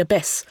the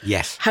abyss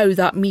how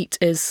that meat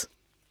is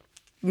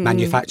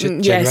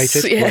manufactured,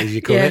 generated, what do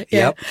you call it?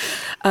 Yeah.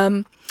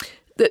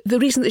 The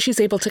reason that she's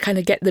able to kind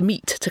of get the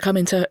meat to come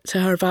into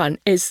her van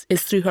is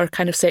through her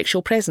kind of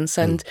sexual presence,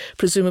 and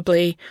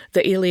presumably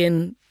the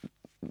alien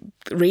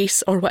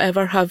race or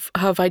whatever have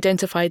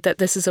identified that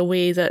this is a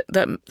way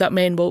that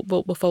men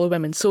will follow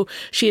women. So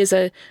she is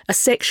a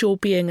sexual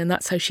being, and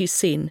that's how she's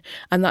seen,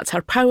 and that's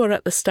her power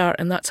at the start,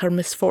 and that's her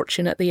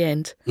misfortune at the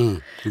end.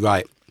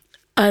 Right.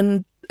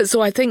 And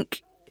so I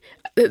think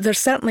there's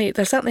certainly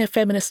a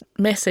feminist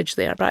message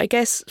there. But I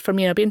guess for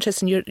me, I'd be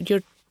interested in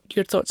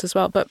your thoughts as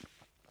well. But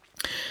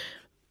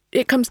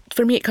it comes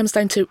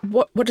down to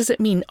what does it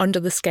mean under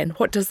the skin?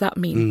 What does that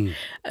mean?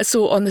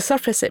 So on the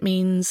surface, it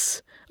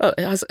means. Well,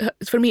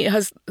 for me, it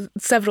has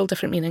several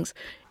different meanings.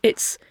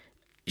 It's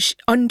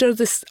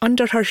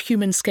under her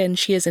human skin,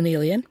 she is an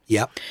alien.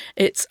 Yeah.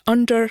 It's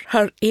under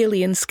her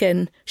alien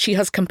skin, she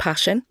has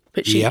compassion,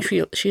 which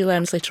she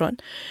learns later on.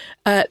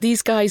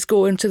 These guys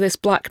go into this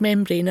black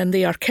membrane, and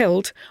they are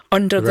killed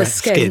under the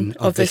skin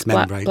of this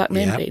black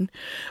membrane.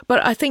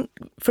 But I think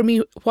for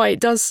me, why it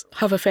does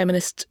have a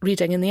feminist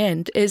reading in the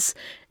end is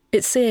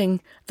it's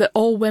saying that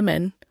all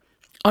women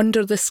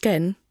under the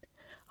skin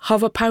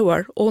have a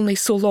power only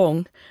so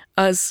long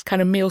as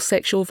kind of male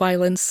sexual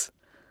violence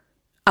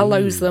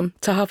allows them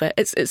to have it.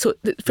 It's so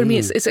for me,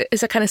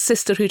 it's a kind of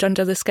sisterhood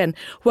under the skin.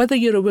 Whether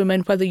you're a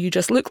woman, whether you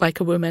just look like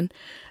a woman,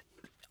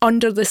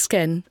 under the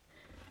skin,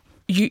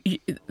 you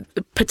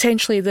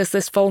potentially there's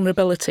this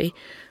vulnerability,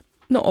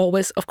 not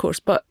always, of course,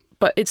 but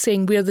it's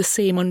saying we're the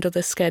same under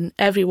the skin.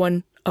 Every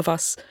one of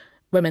us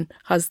women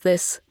has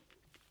this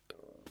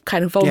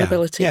kind of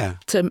vulnerability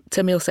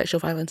to male sexual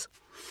violence.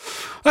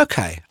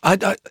 Okay,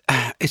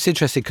 it's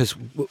interesting because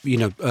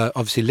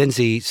obviously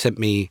Lindsay sent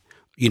me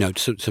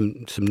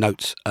some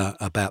notes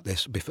about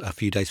this a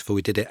few days before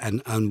we did it,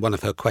 and one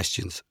of her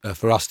questions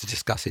for us to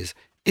discuss is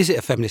it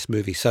a feminist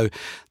movie? So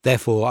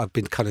therefore, I've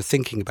been kind of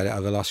thinking about it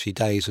over the last few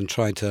days and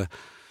trying to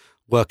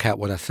work out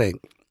what I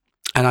think,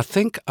 and I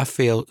think I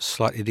feel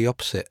slightly the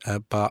opposite,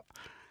 but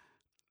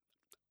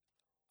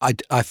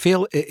I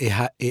feel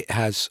it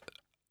has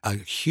a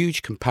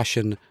huge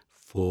compassion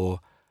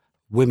for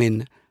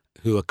women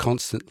who are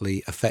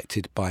constantly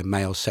affected by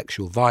male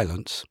sexual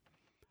violence.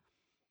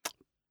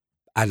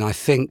 And I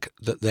think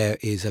that there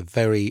is a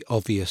very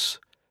obvious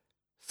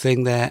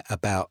thing there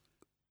about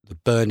the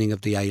burning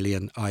of the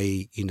alien,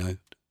 i.e.,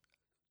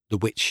 the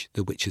witch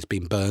has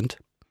been burned.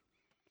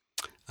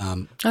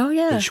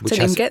 Which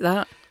didn't get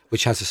that.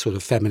 Which has a sort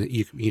of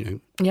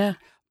feminine, Yeah.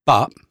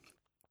 But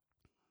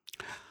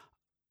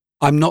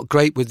I'm not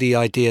great with the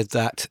idea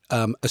that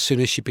as soon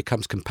as she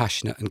becomes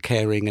compassionate and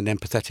caring and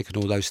empathetic and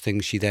all those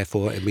things, she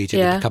therefore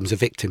immediately becomes a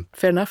victim.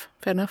 Fair enough,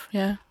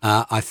 yeah.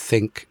 I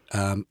think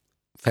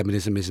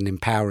feminism is an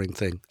empowering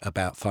thing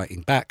about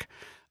fighting back.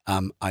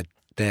 I'm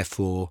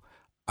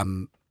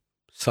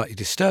slightly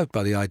disturbed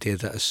by the idea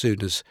that as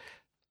soon as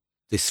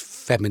this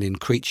feminine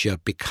creature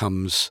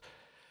becomes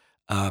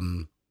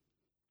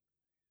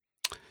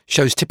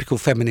shows typical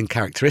feminine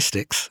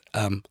characteristics.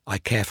 I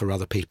care for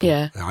other people.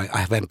 Yeah. I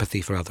have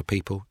empathy for other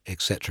people,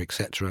 etc.,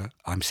 etc.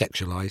 I'm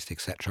sexualized,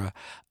 etc.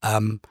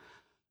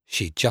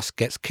 She just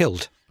gets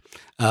killed,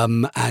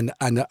 and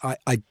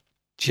I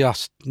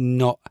just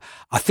not.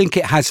 I think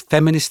it has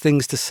feminist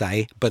things to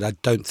say, but I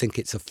don't think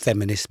it's a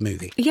feminist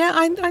movie. Yeah,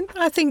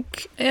 I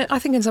think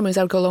in some ways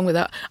I would go along with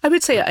that. I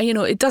would say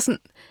it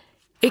doesn't.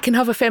 It can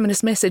have a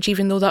feminist message,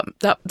 even though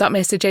that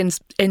message ends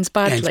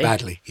badly. Ends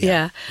badly,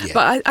 yeah.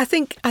 But I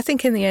think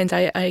in the end,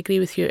 I agree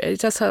with you. It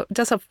does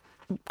have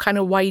kind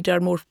of wider,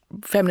 more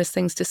feminist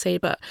things to say.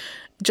 But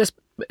just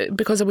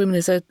because a woman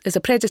is a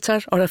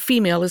predator, or a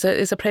female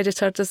is a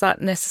predator, does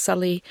that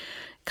necessarily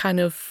kind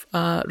of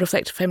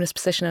reflect a feminist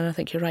position? And I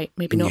think you're right,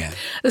 maybe not. Yeah.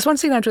 There's one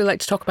thing I'd really like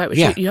to talk about, which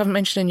you haven't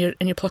mentioned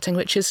in your plotting,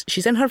 which is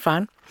she's in her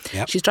van.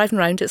 Yep. She's driving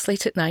around, it's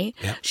late at night.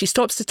 Yep. She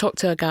stops to talk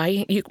to a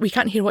guy. We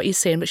can't hear what he's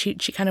saying, but she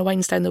kind of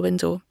winds down the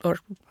window, or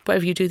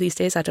whatever you do these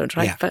days. I don't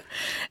drive, but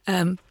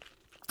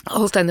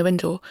holds down the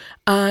window,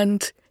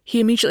 and he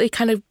immediately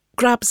kind of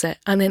grabs it,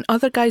 and then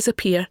other guys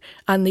appear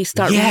and they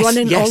start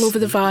running all over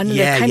the van, and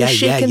they're kind of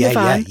shaking the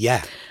van.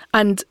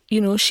 And,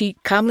 she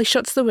calmly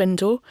shuts the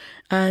window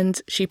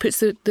and she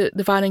puts the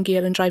van in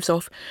gear and drives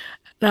off.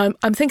 Now,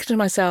 I'm thinking to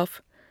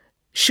myself,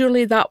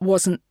 surely that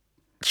was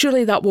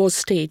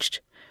staged.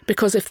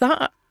 Because if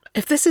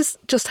this has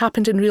just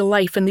happened in real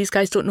life and these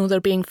guys don't know they're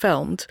being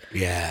filmed,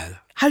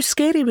 how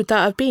scary would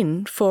that have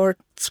been for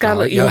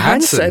Scarlett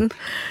Johansson?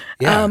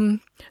 Yeah.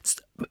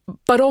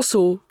 But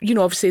also,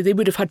 obviously they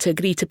would have had to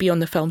agree to be on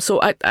the film. So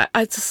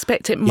I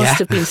suspect it must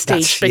have been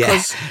staged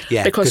because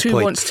who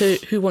wants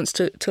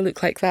to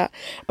look like that?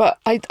 But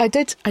I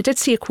did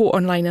see a quote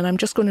online, and I'm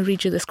just going to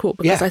read you this quote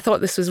because I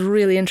thought this was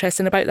really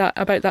interesting about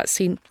that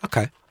scene.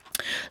 Okay.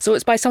 So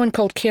it's by someone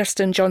called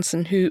Kirsten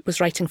Johnson, who was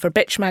writing for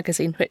Bitch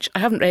magazine, which I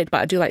haven't read, but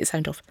I do like the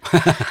sound of.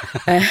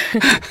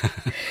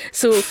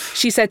 So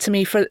she said to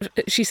me, for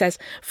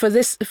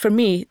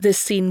me, this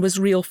scene was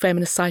real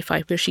feminist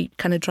sci-fi, where she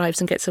kind of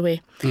drives and gets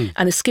away.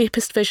 An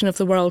escapist vision of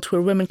the world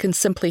where women can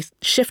simply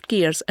shift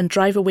gears and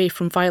drive away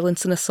from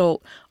violence and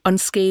assault,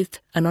 unscathed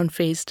and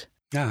unfazed.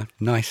 Yeah,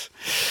 nice.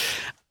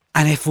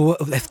 And if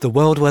the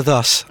world were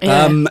thus,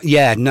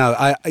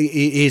 it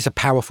is a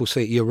powerful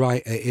scene. You're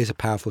right, it is a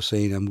powerful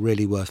scene and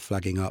really worth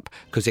flagging up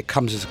because it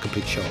comes as a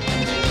complete shock.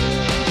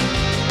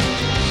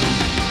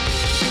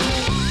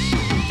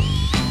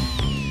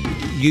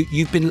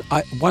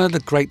 One of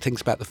the great things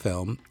about the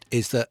film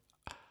is that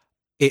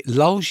it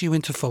lulls you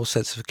into a false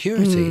sense of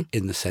security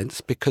in the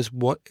sense because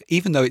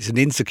even though it's an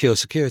insecure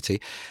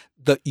security,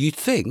 that you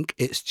think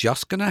it's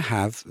just going to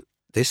have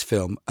this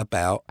film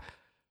about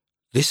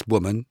this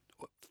woman,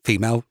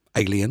 female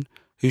alien,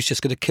 who's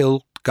just going to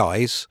kill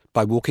guys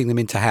by walking them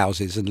into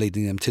houses and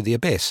leading them to the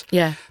abyss.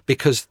 Yeah.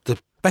 Because the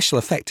special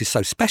effect is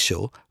so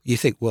special, you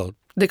think, well,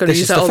 they're going to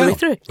use that all the way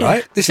through.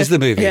 Right? This is the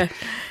movie. Yeah.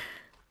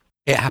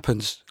 It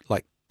happens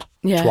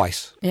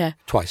twice. Yeah.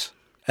 Twice.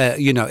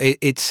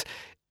 It's...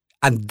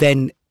 And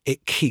then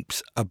it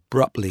keeps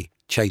abruptly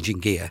changing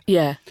gear.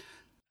 Yeah.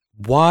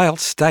 While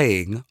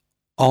staying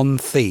on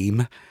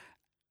theme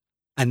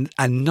and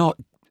not...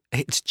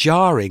 It's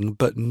jarring,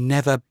 but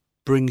never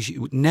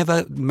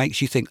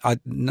makes you think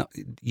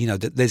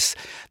that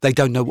they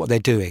don't know what they're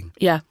doing.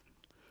 Yeah.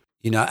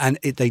 And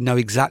they know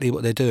exactly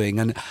what they're doing.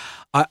 And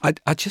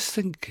I just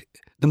think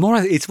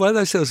it's one of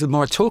those things, the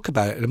more I talk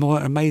about it, the more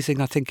amazing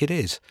I think it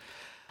is.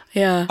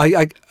 Yeah.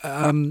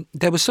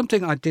 There was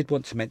something I did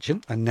want to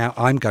mention, and now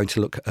I'm going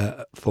to look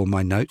for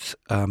my notes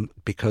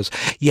because,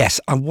 yes,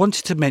 I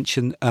wanted to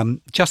mention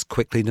just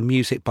quickly the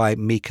music by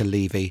Mika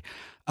Levy.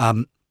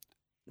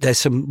 There's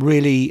some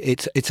really,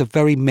 it's a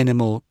very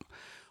minimal,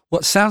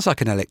 what sounds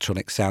like an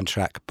electronic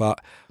soundtrack, but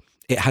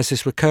it has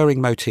this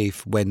recurring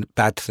motif when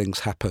bad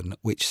things happen,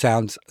 which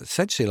sounds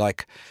essentially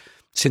like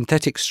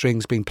synthetic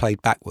strings being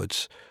played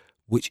backwards,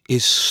 which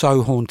is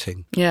so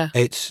haunting. Yeah.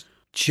 It's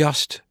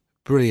just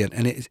brilliant,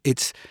 and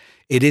it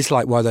is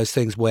like one of those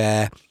things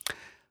where,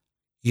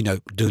 you know,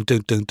 dun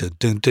dun dun dun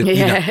dun dun.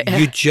 Yeah.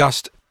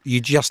 You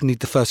just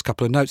need the first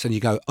couple of notes, and you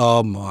go,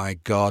 "Oh my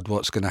God,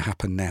 what's going to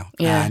happen now?"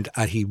 Yeah.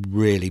 And he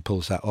really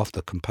pulls that off,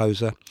 the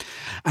composer.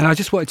 And I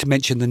just wanted to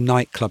mention the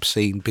nightclub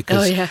scene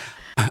because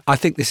I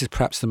think this is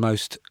perhaps the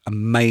most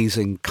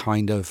amazing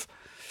kind of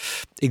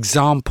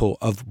example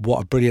of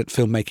what a brilliant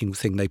filmmaking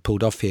thing they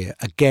pulled off here.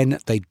 Again,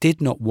 they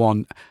did not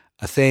want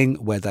a thing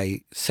where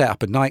they set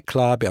up a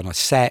nightclub on a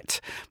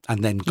set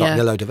and then got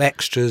a load of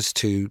extras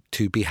to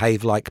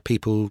behave like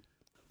people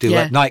do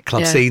at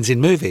nightclub scenes in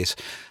movies.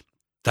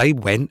 They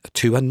went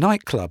to a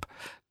nightclub.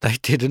 They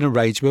did an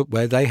arrangement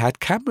where they had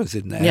cameras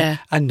in there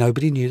and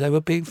nobody knew they were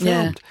being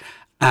filmed.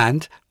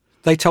 And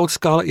they told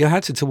Scarlett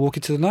Johansson to walk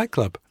into the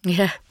nightclub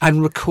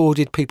and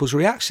recorded people's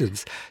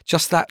reactions.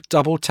 Just that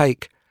double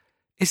take.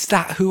 Is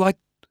that who I...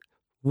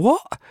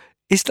 What?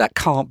 That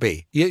can't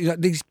be. You know,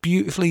 these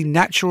beautifully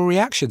natural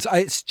reactions.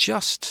 It's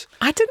just...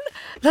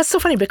 That's so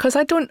funny because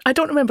I don't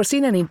remember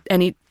seeing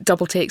any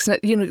double takes. And,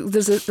 you know,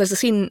 there's a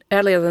scene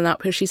earlier than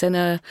that where she's in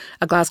a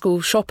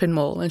Glasgow shopping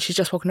mall and she's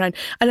just walking around,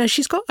 and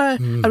she's got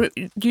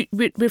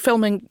we're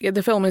filming.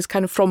 The film is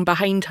kind of from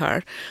behind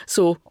her,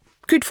 so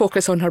could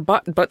focus on her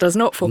butt, but does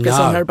not focus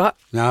on her butt.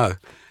 No.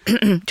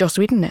 Joss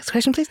Whedon, next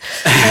question, please.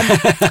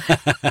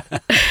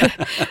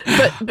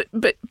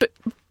 But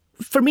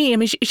for me, I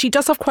mean, she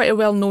does have quite a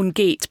well-known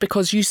gait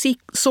because you see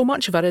so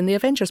much of her in the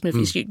Avengers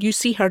movies. You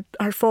see her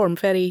form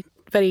very,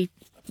 very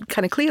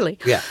kind of clearly.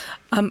 Yeah.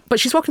 But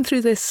she's walking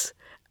through this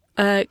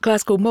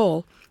Glasgow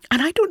mall,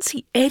 and I don't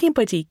see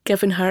anybody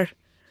giving her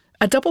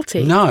a double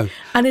take. No.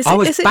 And I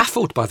was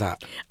baffled by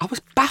that. I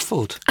was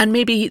baffled. And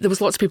maybe there was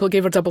lots of people who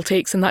gave her double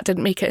takes and that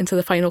didn't make it into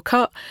the final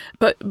cut.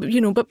 But,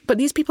 you know, but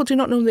these people do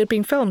not know they're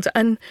being filmed.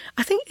 And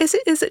I think, is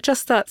it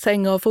just that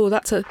thing of, oh,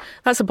 that's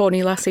a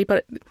bonny lassie,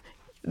 but...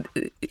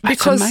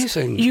 Because it's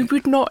amazing. You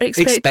would not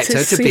expect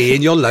her to be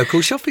in your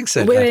local shopping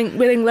centre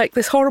wearing like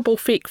this horrible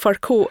fake fur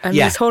coat and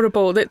this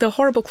horrible the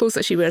horrible clothes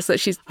that she wears that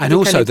she's and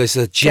also there's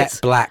a jet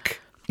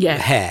black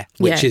hair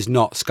which is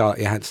not Scarlett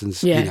Johansson's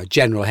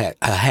general hair.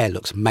 Her hair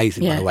looks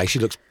amazing by the way. She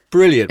looks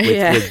brilliant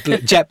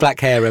with jet black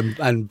hair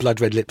and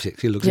blood red lipstick.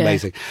 She looks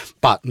amazing,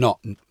 but not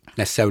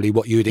necessarily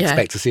what you would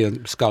expect to see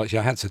on Scarlett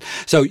Johansson.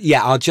 So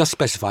I'll just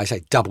specify, I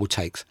say double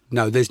takes.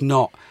 No, there's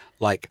not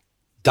like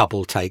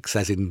double takes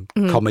as in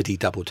comedy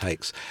double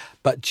takes,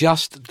 but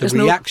just the reaction.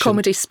 There's no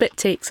comedy spit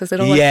takes as in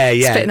all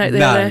spitting out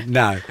there.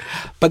 No,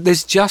 but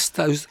there's just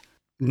those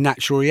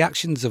natural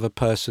reactions of a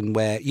person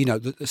where, you know,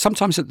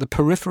 sometimes at the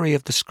periphery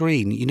of the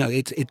screen, you know,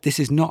 this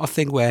is not a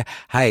thing where,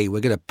 hey,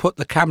 we're going to put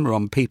the camera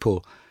on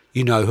people,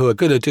 you know, who are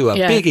going to do a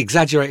big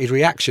exaggerated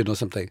reaction or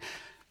something.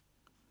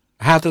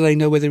 How do they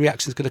know where the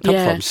reaction is going to come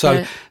from?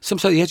 So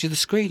sometimes at the edge of the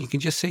screen, you can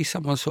just see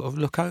someone sort of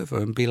look over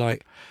and be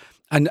like,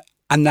 and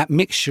that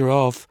mixture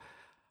of,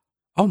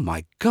 oh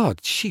my God,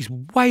 she's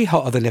way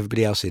hotter than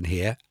everybody else in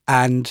here.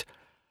 And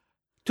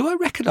do I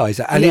recognise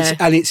that? And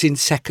it's in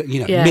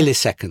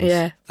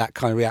milliseconds, that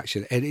kind of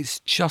reaction. And it's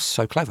just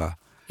so clever.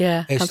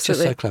 Yeah, it's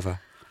absolutely. Just so clever.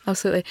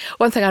 Absolutely.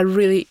 One thing I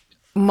really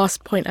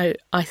must point out,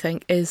 I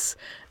think, is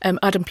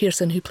Adam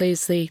Pearson, who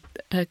plays the,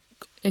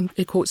 in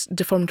quotes,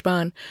 deformed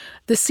man.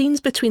 The scenes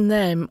between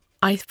them,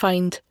 I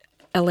find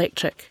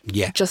electric.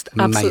 Yeah. Just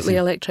absolutely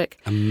electric.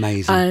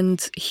 Amazing.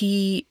 And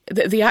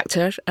the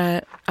actor,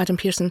 Adam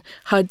Pearson,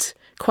 had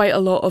quite a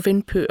lot of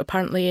input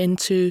apparently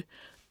into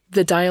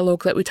the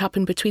dialogue that would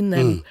happen between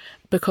them,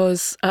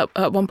 because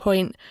at one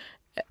point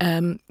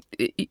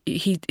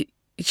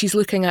she's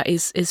looking at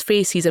his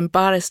face. He's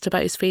embarrassed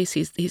about his face.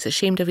 He's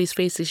ashamed of his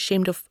face. He's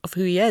ashamed of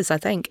who he is, I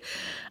think.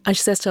 And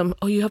she says to him,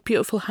 "Oh, you have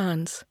beautiful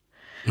hands."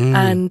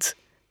 And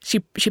she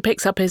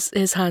picks up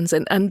his hands,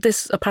 and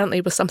this apparently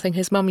was something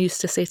his mum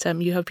used to say to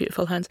him, "You have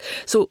beautiful hands."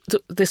 So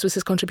this was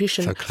his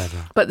contribution. So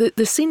clever. But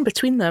the scene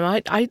between them,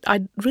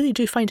 I really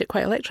do find it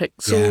quite electric.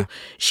 So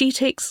she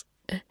takes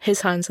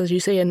his hands, as you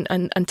say,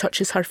 and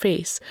touches her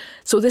face.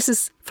 So this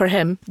is, for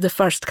him, the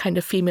first kind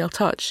of female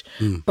touch.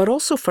 But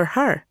also for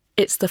her,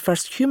 it's the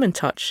first human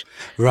touch.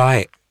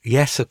 Right.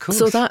 Yes, of course.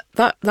 So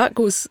that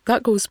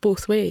goes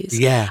both ways.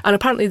 Yeah. And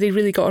apparently they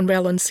really got on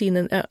well on scene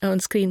and on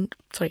screen.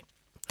 Sorry.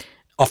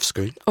 Off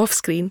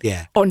screen,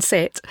 on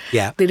set.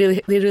 Yeah, they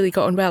really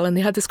got on well, and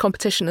they had this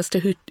competition as to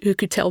who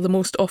could tell the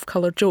most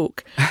off-colour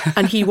joke,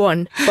 and he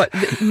won. But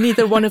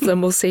neither one of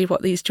them will say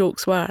what these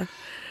jokes were.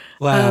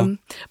 Wow.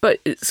 But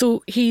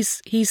so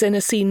he's in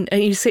a scene,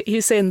 and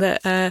he's saying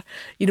that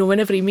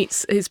whenever he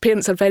meets his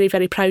parents are very,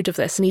 very proud of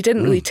this, and he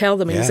didn't really tell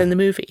them he was in the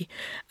movie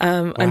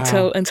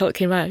until it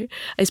came out.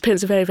 His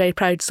parents are very, very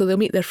proud, so they'll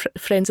meet their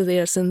friends of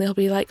theirs, and they'll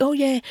be like, "Oh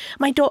yeah,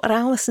 my daughter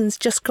Alison's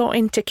just got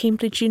into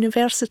Cambridge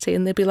University,"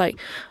 and they'll be like,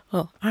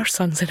 "Well, our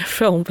son's in a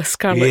film with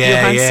Scarlett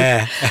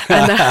Johansson,"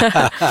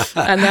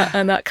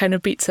 and that kind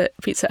of beats it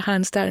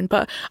hands down.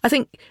 But I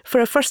think for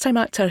a first-time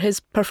actor,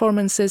 his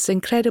performance is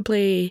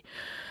incredibly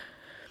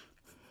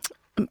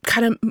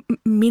kind of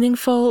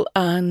meaningful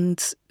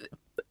and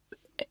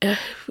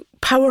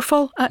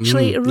powerful.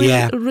 Actually, a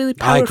really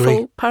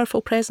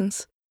powerful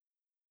presence.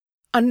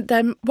 And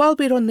while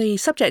we're on the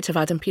subject of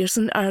Adam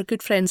Pearson, our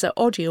good friends at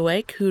Audio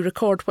Egg, who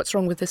record What's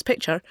Wrong with This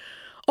Picture,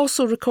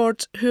 also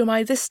record Who Am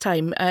I This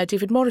Time,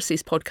 David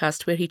Morrissey's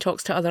podcast, where he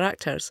talks to other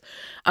actors.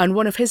 And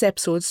one of his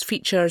episodes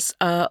features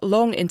a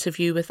long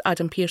interview with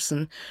Adam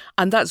Pearson,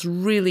 and that's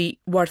really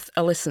worth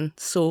a listen,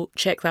 so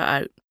check that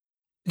out.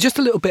 Just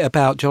a little bit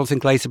about Jonathan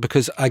Glazer,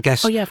 because I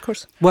guess... Oh, yeah, of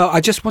course. Well, I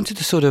just wanted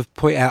to sort of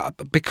point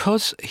out,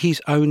 because he's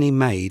only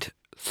made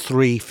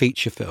 3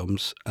 feature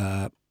films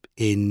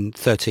in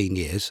 13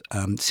 years,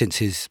 since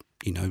his,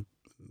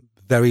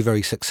 very,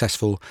 very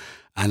successful,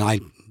 and I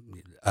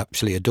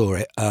absolutely adore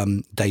it,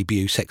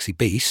 debut Sexy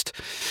Beast,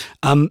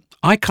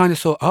 I kind of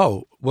thought,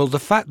 oh, well, the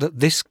fact that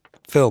this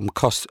film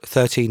cost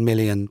 $13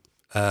 million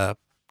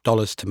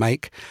to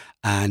make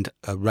and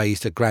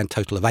raised a grand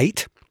total of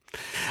 8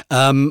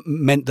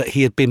 meant that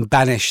he had been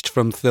banished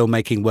from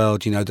filmmaking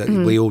world. That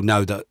we all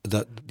know that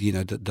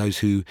those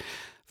who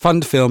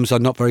fund films are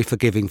not very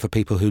forgiving for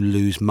people who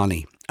lose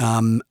money.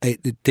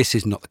 This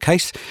is not the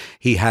case.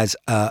 He has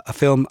a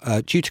film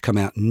due to come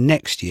out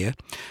next year,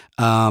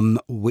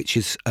 which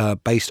is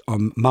based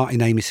on Martin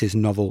Amis's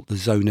novel The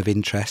Zone of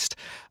Interest,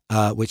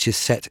 which is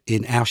set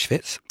in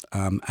Auschwitz,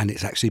 and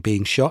it's actually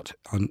being shot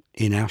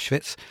in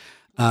Auschwitz,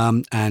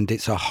 and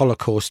it's a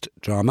Holocaust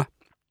drama.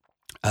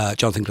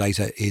 Jonathan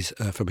Glazer is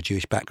from a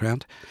Jewish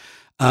background.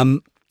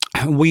 And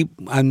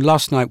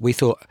last night we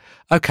thought,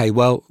 okay,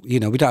 well, we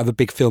don't have a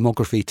big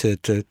filmography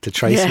to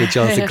trace with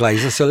Jonathan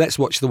Glazer, so let's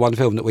watch the one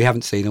film that we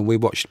haven't seen, and we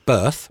watched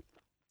Birth.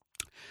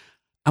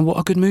 And what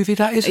a good movie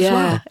that is as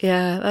well.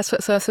 Yeah, that's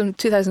from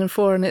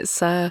 2004, and it's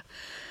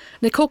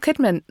Nicole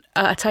Kidman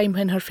at a time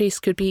when her face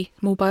could be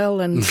mobile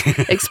and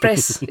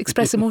express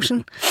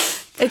emotion.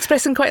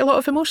 Expressing quite a lot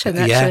of emotion,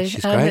 actually. Yeah,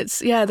 she's great. And it's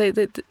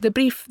the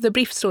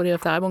brief story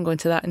of that. I won't go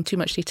into that in too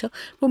much detail.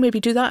 We'll maybe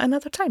do that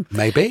another time.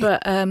 Maybe.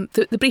 But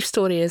the brief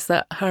story is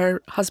that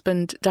her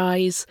husband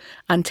dies,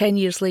 and 10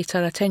 years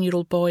later, a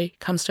 10-year-old boy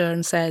comes to her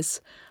and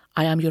says,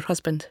 "I am your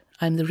husband.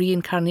 I'm the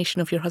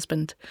reincarnation of your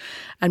husband."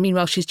 And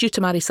meanwhile, she's due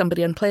to marry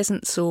somebody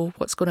unpleasant, so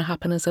what's going to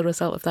happen as a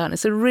result of that? And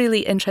it's a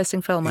really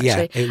interesting film,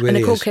 actually. Yeah, it really and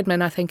Nicole is.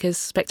 Kidman, I think, is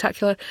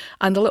spectacular.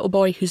 And the little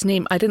boy whose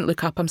name I didn't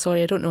look up, I'm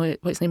sorry, I don't know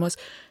what his name was.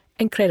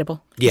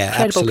 Incredible. Yeah,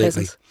 incredible absolutely.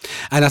 Presence.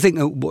 And I think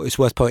what it's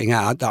worth pointing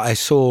out that I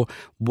saw,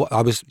 what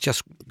I was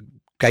just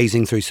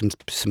gazing through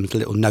some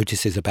little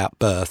notices about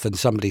Birth, and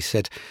somebody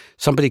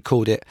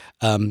called it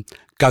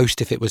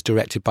Ghost if it was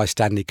directed by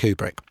Stanley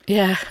Kubrick.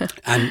 Yeah.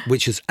 And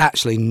which is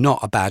actually not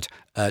a bad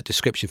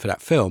description for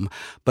that film,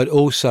 but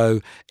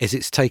also is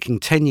it's taking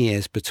 10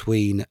 years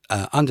between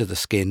Under the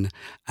Skin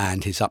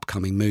and his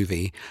upcoming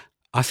movie.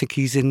 I think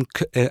he's in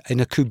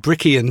a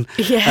Kubrickian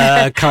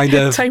kind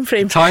of time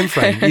frame.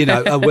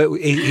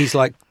 He's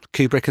like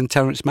Kubrick and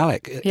Terrence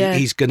Malick. Yeah.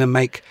 He's going to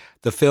make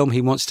the film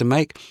he wants to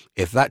make.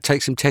 If that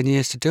takes him 10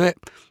 years to do it,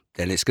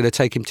 then it's going to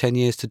take him 10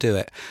 years to do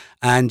it.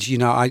 And,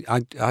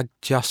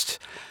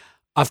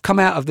 I've come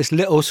out of this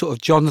little sort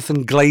of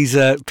Jonathan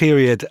Glazer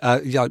period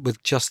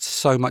with just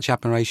so much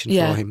admiration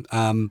for him.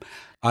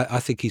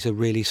 I think he's a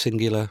really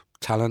singular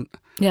talent.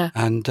 Yeah.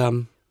 And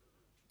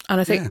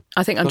I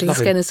think Under the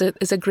Skin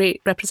is a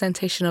great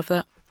representation of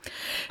that.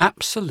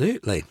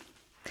 Absolutely.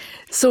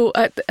 So,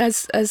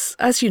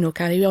 as you know,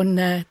 Carrie,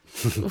 on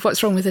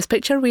What's Wrong with This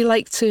Picture, we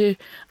like to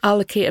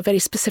allocate a very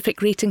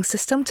specific rating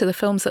system to the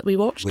films that we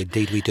watched.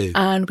 Indeed we do.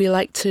 And we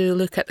like to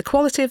look at the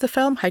quality of the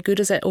film, how good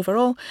is it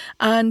overall,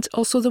 and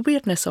also the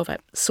weirdness of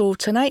it. So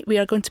tonight we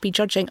are going to be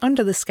judging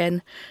Under the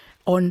Skin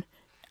out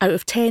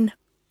of 10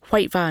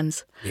 white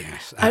vans.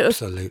 Yes,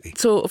 absolutely.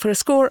 So for a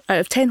score out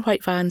of 10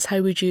 white vans,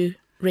 how would you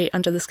rate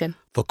Under the Skin?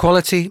 For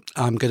quality,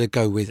 I'm going to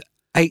go with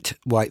 8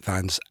 white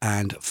vans,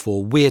 and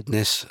for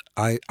weirdness,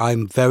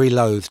 I'm very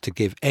loath to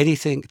give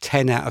anything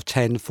 10 out of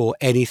 10 for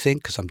anything,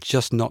 because I'm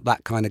just not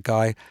that kind of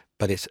guy,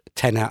 but it's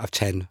 10 out of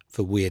 10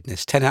 for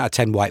weirdness, 10 out of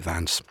 10 white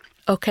vans.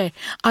 Okay,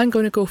 I'm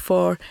going to go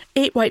for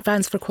 8 white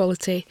vans for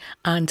quality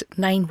and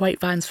 9 white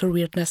vans for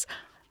weirdness.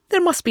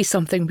 There must be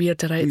something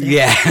weirder out there.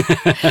 Yeah.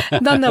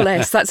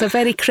 Nonetheless, that's a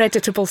very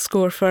creditable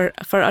score for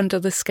Under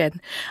the Skin.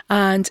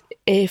 And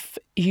if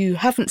you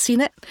haven't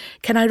seen it,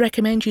 can I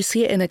recommend you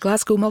see it in a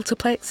Glasgow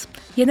multiplex?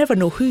 You never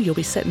know who you'll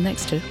be sitting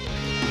next to.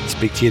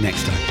 Speak to you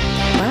next time.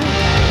 Bye.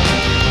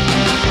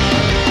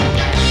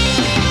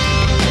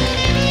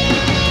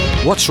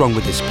 What's Wrong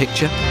with This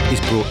Picture is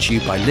brought to you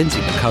by Lindsay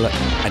McCulloch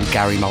and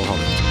Gary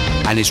Mulholland.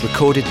 and is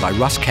recorded by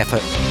Russ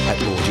Keffert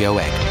at Audio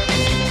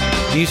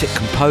Egg. Music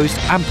composed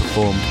and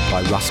performed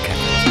by Russ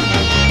Keffert.